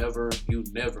 You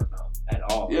never know at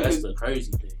all. Yeah, that's the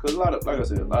crazy thing. Because like I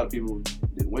said, a lot of people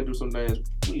that went through some things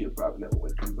we probably never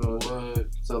went through. What?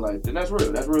 So, like, then that's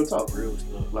real. That's real talk. Real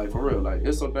stuff. Like, for real. Like,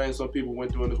 it's some things some people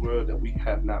went through in this world that we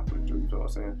have not went through. You know what I'm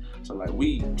saying? So, like,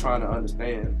 we trying to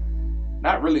understand.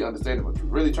 Not really understanding, but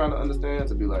really trying to understand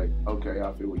to be like, okay,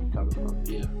 I feel where you're coming from.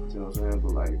 Yeah. You know what I'm saying?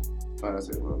 But, like I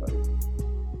said, bro,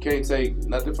 like, can't take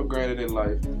nothing for granted in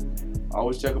life.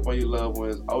 Always check up on your loved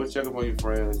ones. Always check up on your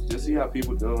friends. Just see how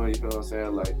people doing. You know what I'm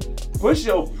saying? Like, push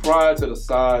your pride to the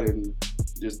side and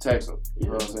just text them. You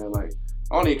know what I'm saying? Like,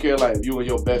 I don't even care, like, if you and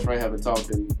your best friend haven't talked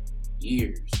in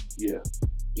years. Yeah.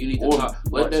 You need to talk.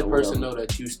 Let that person know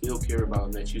that you still care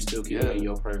about them, that you still care in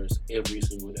your prayers every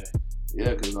single day.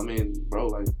 Yeah, because, I mean, bro,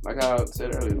 like I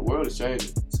said earlier, the world is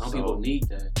changing. Some people need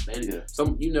that.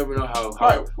 You never know how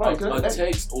a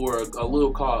text or a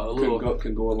little call,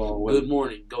 can go a long way. Good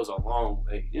morning goes a long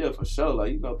way. Yeah, for sure.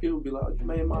 Like, you know, people be like, oh, you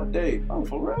made my day. Oh,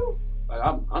 for real? Like,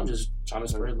 I'm just trying to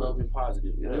spread love and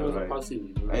positive. Yeah, right.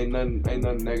 Positivity, bro. Ain't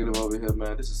nothing negative over here,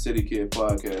 man. This is City Kid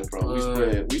Podcast,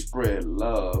 bro. We spread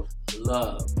love.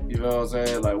 Love. You know what I'm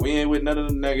saying? Like, we ain't with none of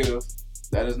the negative.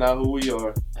 That is not who we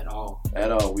are. At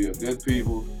all. We are good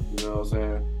people. You know what I'm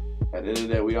saying? At the end of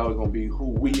the day, we always gonna be who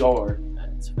we are.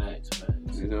 That's facts.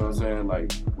 You know what I'm saying?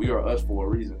 Like, we are us for a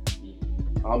reason.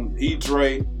 I'm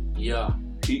Dre. Yeah.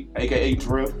 AKA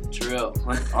Drip.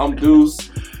 I'm Deuce.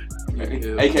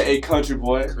 AKA Country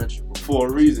Boy. For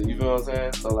a reason. You know what I'm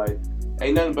saying? So, like,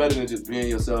 ain't nothing better than just being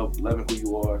yourself, loving who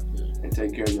you are, and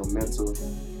take care of your mental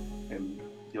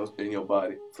and your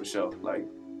body, for sure. Like,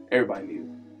 everybody needs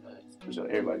it. For sure,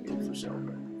 everybody needs it, for sure,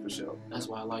 man. For sure. That's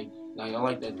why I like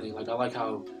that thing. Like, I like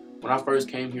how when I first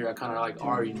came here, I kind of like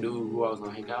already knew who I was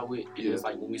gonna hang out with. And it's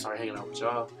like when we started hanging out with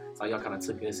y'all, it's like y'all kind of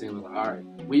took us in. Like, all right,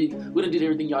 we done did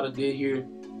everything y'all done did here,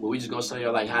 but we just gonna show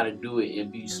y'all like how to do it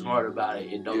and be smart about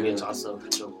it and don't get yourself in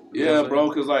trouble. Yeah, bro,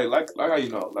 because like how you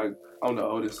know, like, I'm the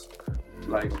oldest.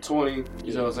 Like, I'm 20,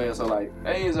 you know what I'm saying? So, like,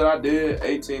 things that I did,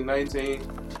 18, 19,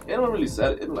 it don't really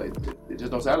it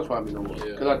just don't satisfy me no more.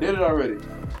 Because I did it already.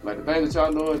 Like, the things that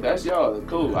y'all doing, that's y'all.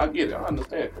 Cool, I get it. I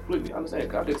understand completely. I understand.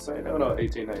 Cause I did the same thing when I was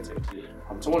 18, 19.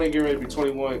 I'm 20, getting ready to be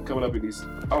 21, coming up in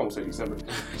December. I won't say December.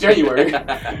 January.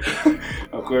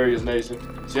 Aquarius Nation.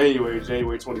 January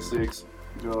 26th.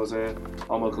 You know what I'm saying?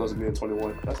 Almost close to being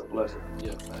 21. That's a blessing.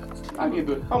 Yeah, facts.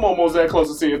 I'm almost that close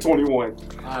to seeing 21.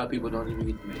 A lot of people don't even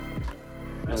get to make it.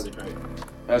 That's crazy.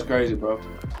 That's crazy, bro.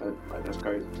 That's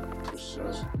crazy. For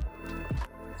sure.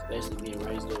 Especially being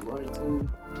raised up running too.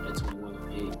 At 21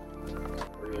 and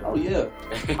 8. Oh yeah.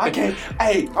 I can't.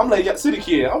 Hey, I'm letting y'all City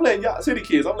Kids. I'm letting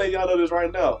y'all know this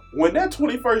right now. When that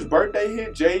 21st birthday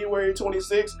hit, January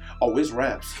 26th, it's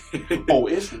raps.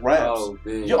 It's raps. Oh,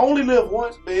 man. You only live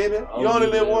once, baby. You only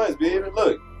live once, baby.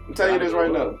 Look, I'm telling you this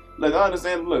right now. Look, I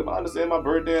understand my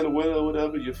birthday in the winter or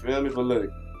whatever. You feel me? But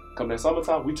look. Come that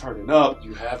summertime, we turning up.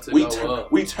 You have to go up.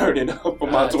 We turning up for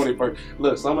my 21st.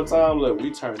 Look, summertime,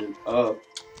 we turning up.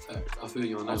 I feel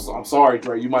you on that. I'm sorry,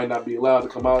 Dre. You might not be allowed to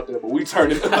come out there, but we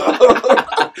turning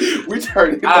up. We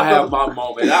turning up. I'll have my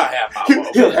moment.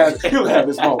 He'll have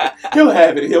his moment. He'll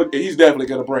have it. He's definitely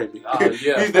gonna bring me. Yeah,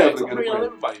 he's definitely gonna bring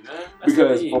everybody, man.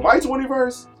 Because for my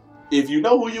 21st, if you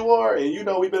know who you are and you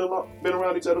know we've been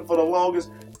around each other for the longest,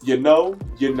 you know.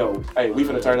 Hey, we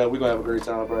finna turn up. We gonna have a great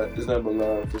time, bro. There's nothing but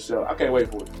love, for sure. I can't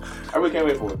wait for it. I really can't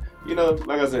wait for it. You know,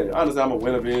 like I said, honestly, I'm a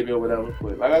winter baby or whatever.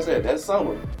 But like I said, that's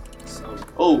summer.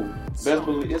 Best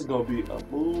believe it's gonna be a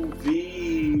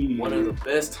movie. One of the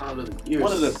best times of the year.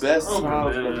 One of the best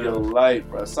times of your life,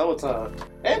 bro. Summertime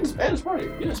and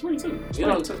spring. Yeah, spring too. You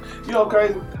know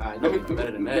crazy? Let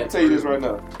me tell you this right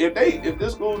now. If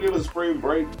this school give us a spring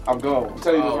break, I'm gone. I'm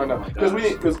telling you this right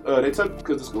now.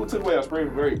 Because the school took away our spring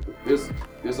break this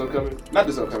upcoming, not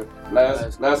this upcoming,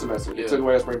 last semester. They took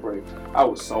away our spring break. I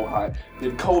was so high.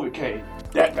 Then COVID came.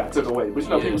 That got took away. But you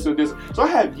know, people still did. So I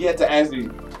have yet to actually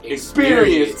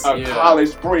experience a college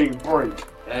spring break.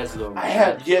 I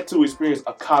have yet to experience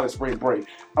a college spring break.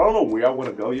 I don't know where I want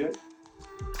to go yet.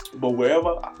 But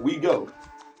wherever we go,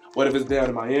 what if it's down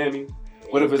in Miami?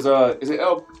 What if it's is it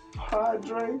El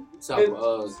Padre?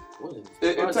 What is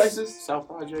it? In Texas? South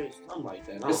Padre, something like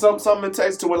that. It's something in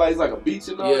Texas to where like it's like a beach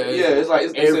and all. Yeah, it's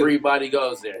like everybody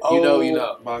goes there. You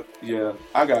know.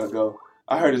 I gotta go.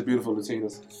 I heard it's beautiful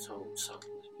Latinas. So.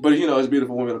 But it's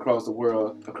beautiful women across the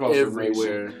world, across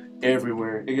everywhere. The nation,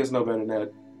 everywhere. It gets no better than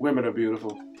that. Women are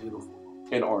beautiful.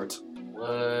 In art.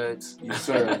 What? Yes,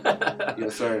 sir.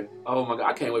 Yes, sir. Oh my God,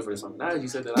 I can't wait for this summer. Now that you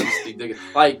said that, I just think thinking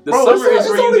like the summer is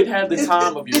where you can have the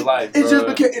time of your life. It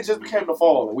just became the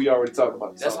fall, and we already talked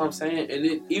about this. That's what I'm saying.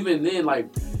 And even then, like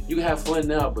you can have fun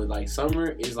now, but like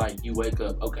summer is like you wake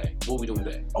up, okay, what we doing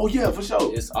today? Oh yeah, for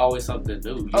sure. It's always something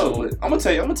new. But I'm gonna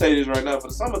tell you this right now. For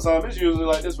the summertime, it's usually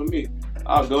like this for me.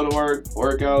 I'll go to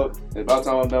work out, and by the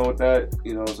time I'm done with that,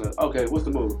 you know what I'm saying? Okay, what's the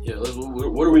move? Yeah,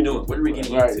 what are we doing? What are we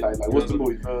getting into? Like what's the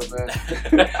move? You know what I'm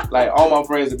saying? Like, all my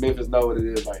friends in Memphis know what it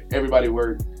is. Like, everybody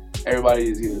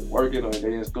is either working or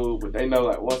they in school, but they know,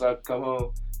 like, once I come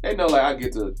home, they know, like, I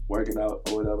get to working out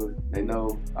or whatever. They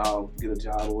know I'll get a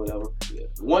job or whatever. Yeah.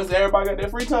 Once everybody got their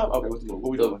free time, okay, what's the move?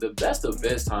 What we doing? That's the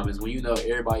best time is when you know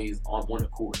everybody's on one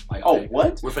accord. Like, okay,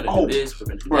 what? We're finna do this, we're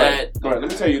finna do that. Right, let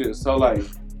me tell you this. So, like,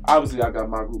 obviously, I got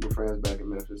my group of friends back in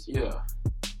Memphis. Yeah.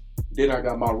 Then I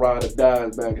got my ride or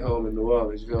dies back home in New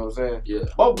Orleans. You know what I'm saying? Yeah.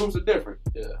 Both groups are different.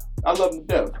 Yeah. I love them to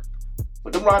death.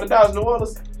 But them ride or dies in New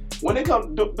Orleans, when they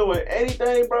come doing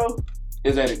anything, bro,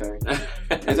 it's anything.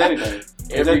 It's anything.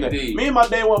 Everything. Me and my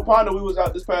day one partner, we was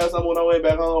out this past summer on our way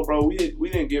back home, bro. We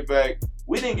didn't get back.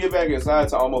 We didn't get back inside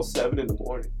till almost 7 in the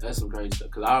morning. That's some crazy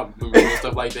stuff. Cause I remember doing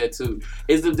stuff like that too.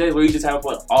 It's the days where you just have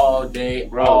fun all day,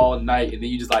 bro, all night, and then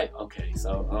you just like, okay,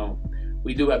 so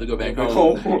we do have to go back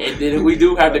home. And then we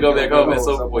do have to go back home at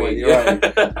some point. Yeah.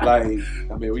 Like,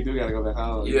 I mean, we do gotta go back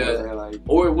home. Yeah. You know, like,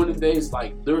 or one of the days,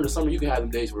 like during the summer, you can have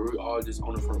them days where we're all just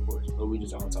on the front porch, but we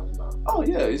just all talking about. Oh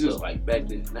yeah, it's just like back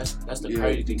then. That's the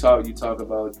crazy thing. You talk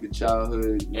about your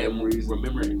childhood memories,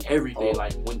 remembering everything.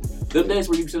 Like when them days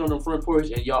where you sit on the front porch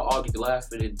and y'all all get to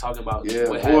laughing and talking about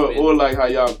what happened, or like how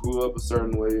y'all grew up a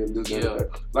certain way and this and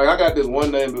that. Like, I got this one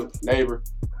neighbor.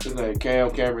 His name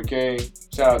Cameron King.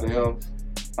 Shout out to him.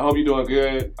 I hope you're doing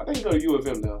good. I think you go to U of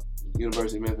M now,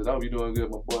 University of Memphis. I hope you're doing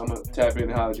good, my boy. I'm going to tap in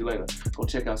and holler at you later. Go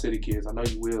check out City Kids. I know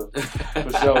you will,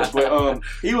 for sure. But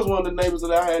he was one of the neighbors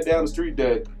that I had down the street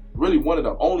that really one of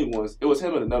the only ones. It was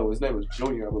him and another one. His name was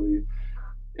Junior, I believe.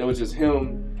 It was just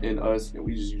him and us, and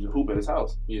we just used to hoop at his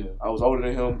house. Yeah. I was older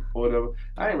than him or whatever.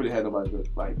 I ain't really had nobody to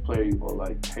like play or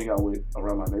like hang out with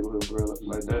around my neighborhood for real,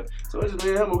 like that. So it's just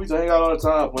me and him, and we used to hang out all the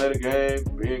time, playing the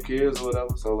game, being kids or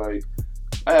whatever. So like,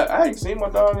 I ain't seen my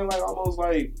dog in like almost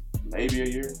like maybe a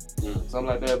year, something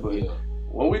like that. But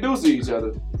when we do see each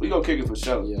other, we gonna kick it for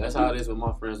sure. Yeah, that's how it is with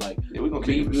my friends. Like, we gonna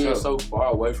kick it for sure. So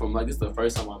far away from, like, this is the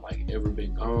first time I'm like ever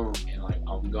been gone, and like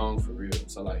I'm gone for real.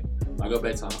 So like, when I go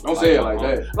back to home, don't say it like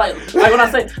that. Like when I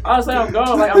say I'm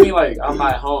gone, like I mean like I'm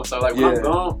not home. So like when I'm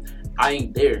gone, I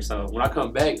ain't there. So when I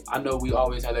come back, I know we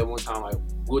always had that one time like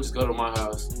we'll just go to my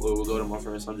house or we'll go to my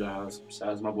friend Sanjay's house. Shout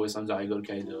out to my boy Sanjay. He go to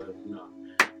K-Dub, you know.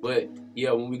 But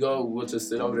yeah, when we go, we'll just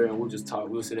sit over there and we'll just talk.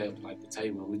 We'll sit at like the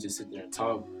table and we just sit there and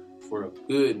talk for a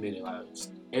good minute, like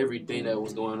just everything that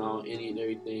was going on, any and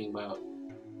everything about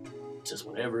just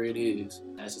whatever it is.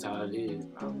 That's just how it is.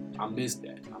 I miss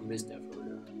that. I miss that for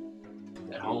real.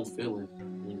 That home feeling.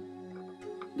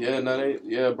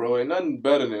 Yeah, bro, ain't nothing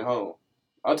better than home.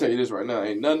 I'll tell you this right now,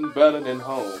 ain't nothing better than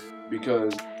home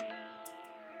because.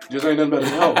 Just ain't nothing better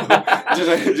than home.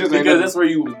 just because that's where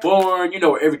you was born. You know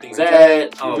where everything's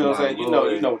at. You know what I'm saying? You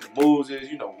know what the moves is.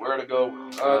 You know where to go, where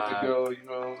not to go. You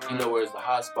know what I'm saying? You know where's the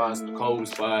hot spots, the cold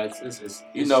spots.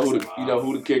 You know who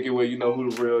to kick it with. You know who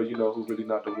the real. You know who really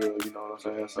not the real. You know what I'm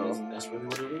saying? So that's really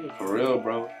what it is. For real,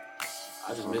 bro.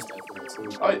 I just miss that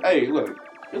feeling too. Hey, look.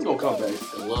 It's gonna come back.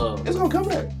 The love. It's gonna come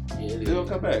back. Yeah, it's gonna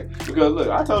come back. Because look,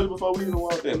 I told you before we even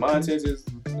walked in, my intention is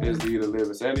to either live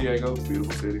in San Diego,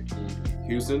 beautiful city,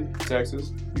 Houston,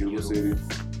 Texas, beautiful city,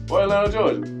 or Atlanta,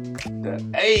 Georgia. The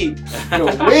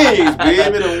wings,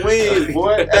 baby, the wings,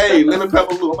 boy. Hey, lemon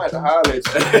pepper Lou. I'm gonna have to holler at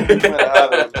you. I'm gonna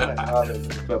holler at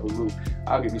lemon pepper Lou.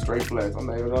 I'll give you straight flats. I'm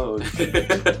not even gonna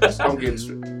I'm getting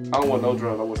straight. I don't want no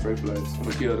drums. I want straight flats. I'm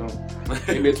gonna kill them.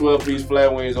 Give me a 12-piece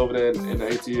flat wings over there in the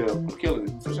ATL. I'm killing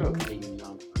it for sure.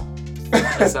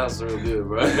 That sounds real good,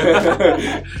 bro.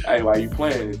 Hey, while you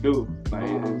playing it, do. Like,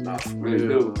 really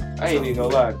do. I ain't even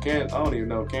gonna lie. I don't even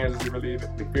know. Kansas is really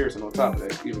McPherson on top of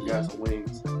that. Even got some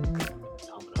wings.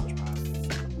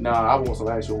 Nah, I want some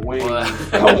actual wings.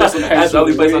 I want some actual That's the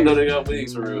only place wings. I know they got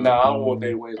wings for real. Nah, I don't want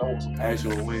their wings. I want some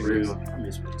actual wings. Real. I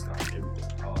miss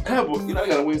Wingstop. Everything. You know, they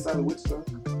got a wing side of Wichita.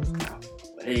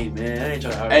 Hey man, I ain't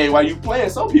trying to. Hey, while you playing,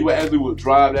 some people actually will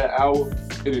drive that hour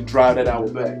and then drive that hour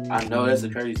back. I know that's the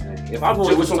crazy thing. If I'm going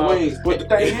just with some wings, but the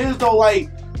thing is though, like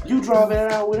you drive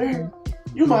that hour there,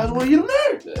 you might as well eat them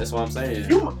there. That's what I'm saying.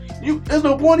 You there's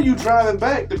no point in you driving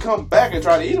back to come back and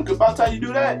try to eat them. Cause by the time you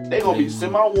do that, they gonna be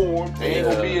semi-warm. They ain't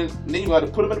gonna be in. Then you got to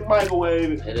put them in the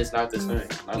microwave. And it's not the same.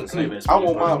 Not the same as I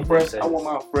want mine fresh. I want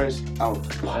mine fresh out of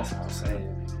the pot. That's what I'm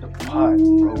saying. The pot,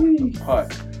 bro. The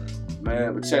pot.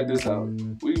 Man, but check this out.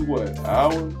 We what?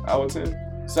 Hour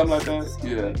 10? Something like that?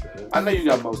 Yeah. I know you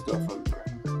got more stuff from me,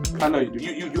 bro. I know you do.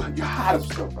 You hide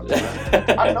some stuff from me,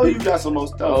 man. I know you got some more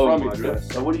stuff from me, bro.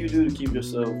 So what do you do to keep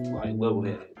yourself like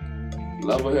level-headed?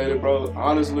 Level-headed, bro.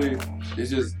 Honestly,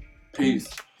 it's just peace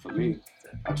for me.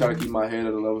 I try to keep my head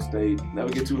at a level state. Never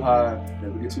get too high.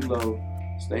 Never get too low.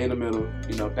 Stay in the middle.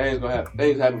 You know, things gonna happen.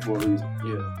 Things happen for a reason.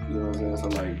 Yeah. You know what I'm saying? So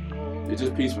like, it's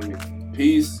just peace for me.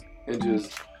 Peace and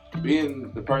just being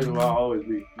the person I'll always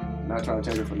be, not trying to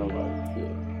change it for nobody.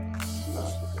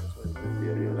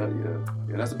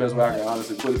 Yeah, that's the best way I can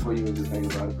honestly put it for you and just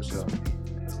think about it for sure.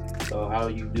 So how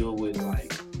do you deal with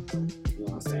like, you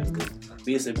know what I'm saying,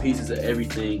 bits and pieces of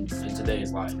everything in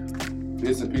today's life?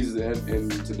 Bits and pieces in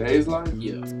today's life?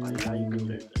 Yeah, like how you do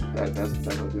that?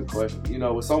 That's a good question. You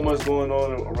know, with so much going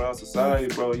on around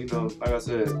society, bro, you know, like I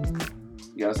said,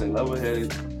 you gotta stay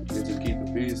level-headed and just keep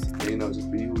the peace and, you know, just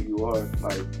be who you are.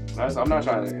 Like, I'm not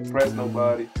trying to impress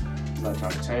nobody. I'm not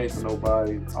trying to change for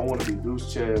nobody. I want to be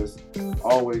Deuce Chess,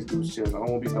 always Deuce Chess. I don't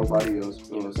want to be nobody else.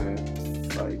 You know what I'm saying?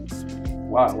 Like,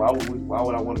 why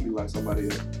would I want to be like somebody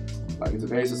else? Like in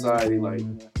today's society, like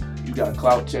you got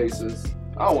clout chasers.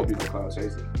 I don't want to be no clout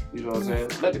chaser. You know what I'm saying?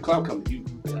 Let the clout come to you.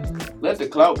 Let the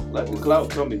clout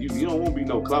come to you. You don't want to be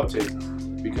no clout chaser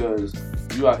because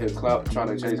you out here trying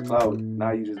to chase clout.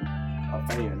 Now you just a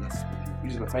fan. You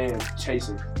just a fan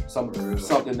chasing something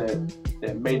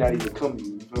that may not even come to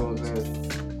you. You feel what I'm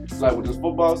saying? Like with this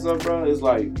football stuff, bro, it's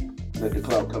like let the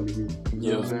clout come to you.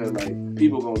 You know what I'm saying? Like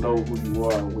people gonna know who you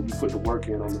are when you put the work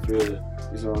in on the field.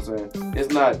 You know what I'm saying?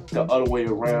 It's not the other way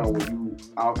around when you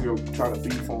out here trying to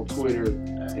beef on Twitter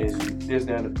and this,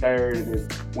 that, and the third, and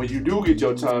then when you do get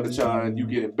your time to shine, you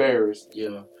get embarrassed.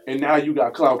 Yeah. And now you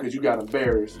got clout because you got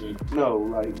embarrassed.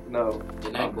 No.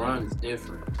 And that grind is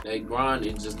different. That grind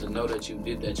is just to know that you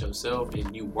did that yourself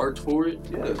and you worked for it.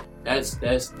 Yeah. That's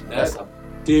a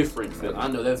different feeling. I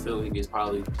know that feeling is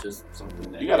probably just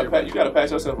something that you gotta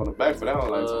pat yourself on the back for that one,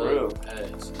 like for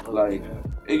real. Like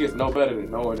it gets no better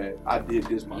than knowing that I did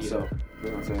this myself. Yeah.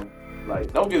 You know what I'm saying?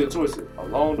 Like don't get it twisted.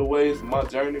 Along the way from my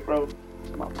journey, bro,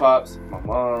 my pops, my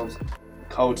moms,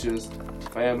 coaches,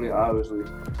 family, obviously,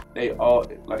 they all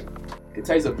like it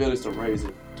takes a village to raise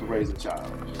a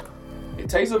child. It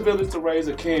takes a village to raise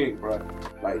a king, bro.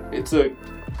 Like it took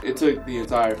the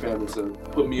entire family to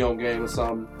put me on game or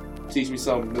something, teach me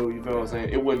something new. You feel what I'm saying?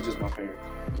 It wasn't just my parents.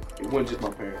 It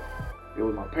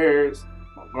was my parents,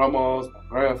 my grandmas, my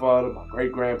grandfather, my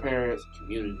great grandparents,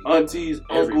 community, aunties,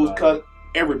 uncles, cousins.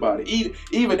 Everybody,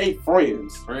 even they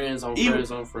friends on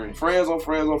friends,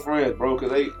 bro. Cause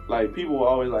they like people will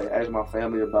always like ask my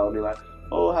family about me, like,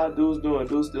 oh, how Dude's doing?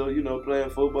 Dude's still, you know, playing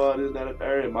football, this, that, and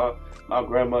third. And my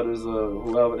grandmother's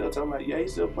whoever, they'll tell me like, yeah,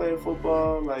 he's still playing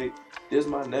football. Like, this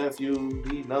my nephew,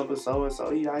 he number so and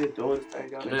so, he out here doing his thing.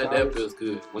 That feels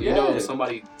good when you know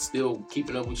somebody still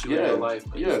keeping up with you in real life.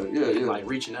 Like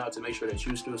reaching out to make sure that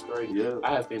you still straight. Yeah,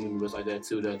 I have family members like that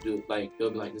too. That do like they'll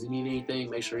be like, does he need anything?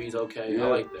 Make sure he's okay. Yeah. I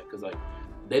like that because like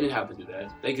they didn't have to do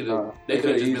that. They could have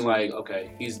just been like,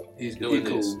 okay, he's doing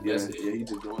this. Cool. Yeah, he's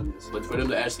just doing this. But for them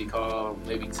to actually call,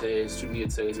 maybe text, shoot me a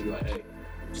text, and be like, hey,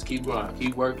 just keep grinding,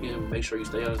 keep working, make sure you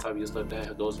stay on top of your stuff.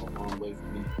 That goes a long way for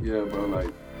me. Yeah, bro,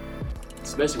 like.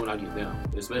 Especially when I get down.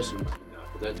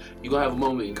 That you gonna have a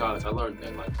moment in college. I learned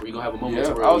that. Like, where you gonna have a moment.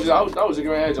 Yeah, I was just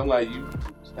gonna ask. I'm like, you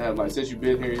have like since you've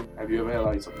been here, have you ever had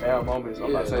like some down moments? I'm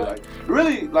about to say like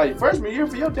really like freshman year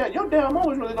for your down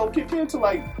moments really don't kick in till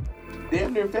like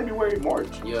damn near February,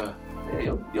 March. Yeah.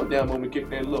 Yeah, your down moment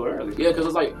kicked in a little early. Yeah,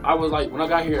 because I was like when I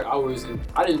got here,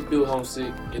 I didn't feel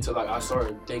homesick until like I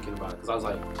started thinking about it. Because I was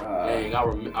like, dang,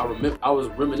 I was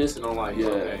reminiscing on like,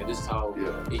 okay, this is how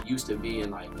it used to be,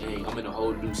 and like, dang, I'm in a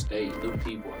whole new state, new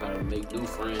people. I gotta make new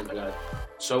friends. I gotta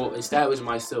establish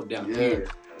myself down here,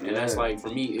 and that's like for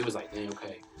me, it was like, dang,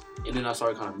 okay. And then I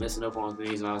started kind of messing up on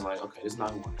things, and I was like, okay, this is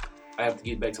not who I have to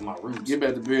get back to my roots. Get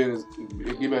back to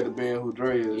being who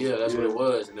Dre is. Yeah, that's what it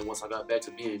was. And then once I got back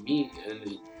to being me, and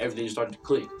then everything just started to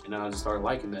click, and then I just started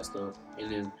liking that stuff. And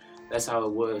then that's how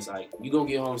it was. Like, you gonna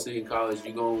get homesick in college.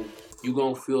 You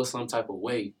gonna feel some type of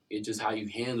way. It's just how you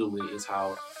handle it. It's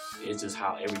just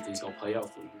how everything's gonna play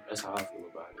out for you. That's how I feel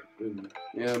about it. Really.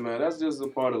 Yeah, man, that's just a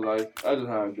part of life. That's just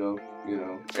how it go. You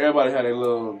know, everybody had their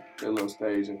little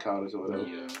stage in college or whatever.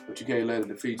 Yeah. But you can't let it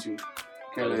defeat you. You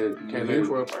can't let it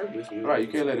for a purpose. Right.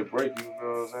 You can't let it break you. You know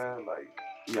what I'm saying? Like,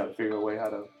 you gotta figure a way how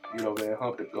to, man,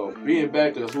 hump it go. Being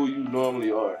back to who you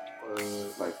normally are.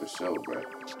 Like, for sure, bro.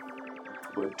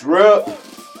 But Drip,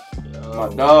 my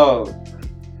dog,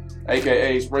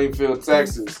 a.k.a. Springfield,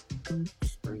 Texas.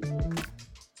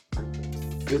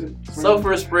 Is it?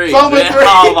 Sulphur Springs. Sulphur man. Springs.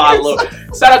 Oh, my Lord.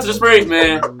 Shout out to the Springs,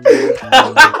 man.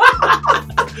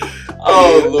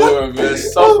 Oh, Lord, man.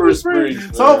 Sulphur Springs.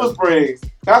 Man. Sulphur Springs.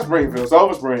 Not Springfield.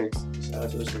 Sulphur Springs. Shout out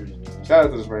to the Springs, man. Shout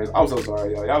out to the Springs. I'm so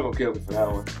sorry, y'all. Y'all gonna kill me for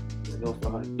that one. They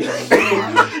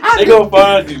gonna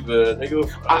find you, man. They gonna find you.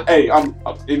 Hey, I'm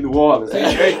in New Orleans.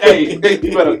 Hey, you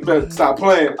better stop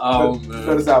playing. Oh, man.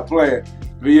 Better stop playing.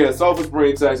 But yeah, Sulphur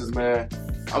Springs, Texas, man.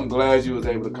 I'm glad you was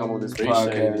able to come on this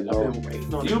podcast. I've been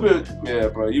waiting on You've been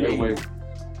waiting.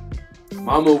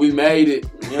 Mama, we made it.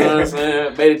 You know what I'm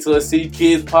saying? Made it to a See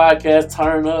Kids podcast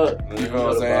turn up. You know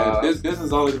what I'm saying? This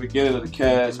is only the beginning of the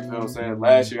cast. You know what I'm saying?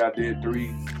 Last year I did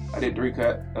three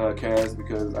casts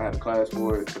because I had a class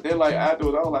for it. But then like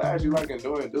afterwards, I was like, I actually like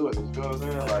enjoying doing this. You know what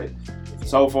I'm saying? Like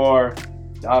so far,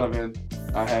 Donovan,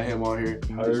 I had him on here.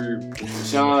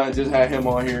 Sean just had him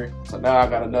on here. So now I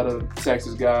got another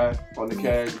Texas guy on the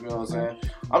cast. You know what I'm saying?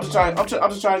 I'm just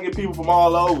trying to get people from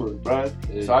all over, bro.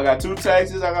 Yeah. So I got 2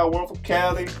 Texas. I got 1 from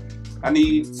Cali. I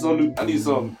need some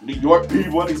New York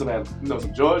people. I need some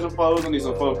Georgia folks. I need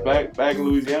some folks back in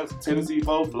Louisiana, some Tennessee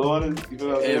folks, Florida. You know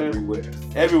what I'm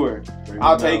saying? Everywhere.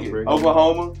 I'll take it.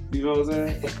 Oklahoma. You know what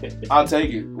I'm saying? I'll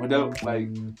take it. Without like,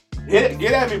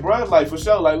 get at me, bro. Like for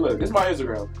sure. Like, look, this is my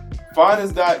Instagram.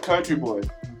 Finest.countryboy.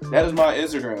 That is my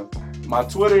Instagram. My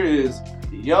Twitter is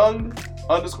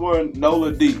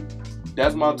young_Nola D.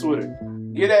 That's my Twitter.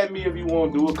 Get at me if you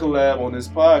want to do a collab on this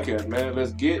podcast, man.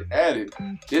 Let's get at it.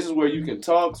 This is where you can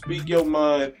talk, speak your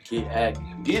mind.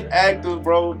 Get active,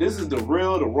 bro. This is the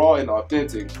real, the raw, and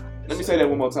authentic. Let me say that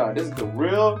one more time. This is the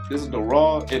real, this is the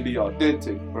raw, and the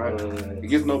authentic, bro. It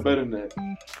gets no better than that.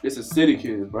 This is City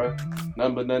Kids, bro.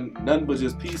 Nothing but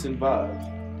just peace and vibes.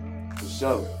 For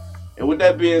sure. And with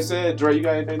that being said, Dre, you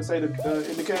got anything to say in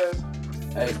the cast?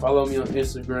 Hey, follow me on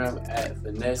Instagram at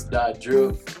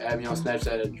finesse.drip. Add me on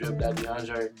Snapchat at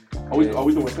drip.deandre. Are we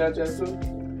doing Snapchat too?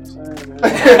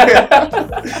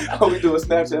 Are we doing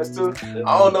Snapchats too?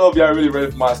 I don't know if y'all really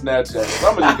ready for my Snapchat.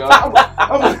 I'm gonna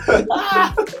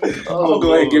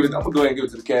go ahead and give it. I'm gonna go ahead and give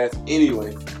it to the cast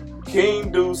anyway.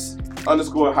 King Deuce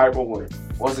 _hyper1.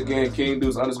 Once again, King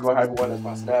Deuce _hyper1. That's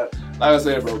my snap. Like I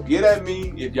said, bro, get at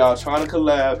me if y'all trying to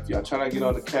collab. If y'all trying to get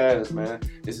on the cast, man.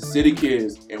 This is City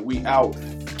Kids, and we out.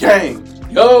 Gang.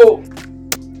 Yo.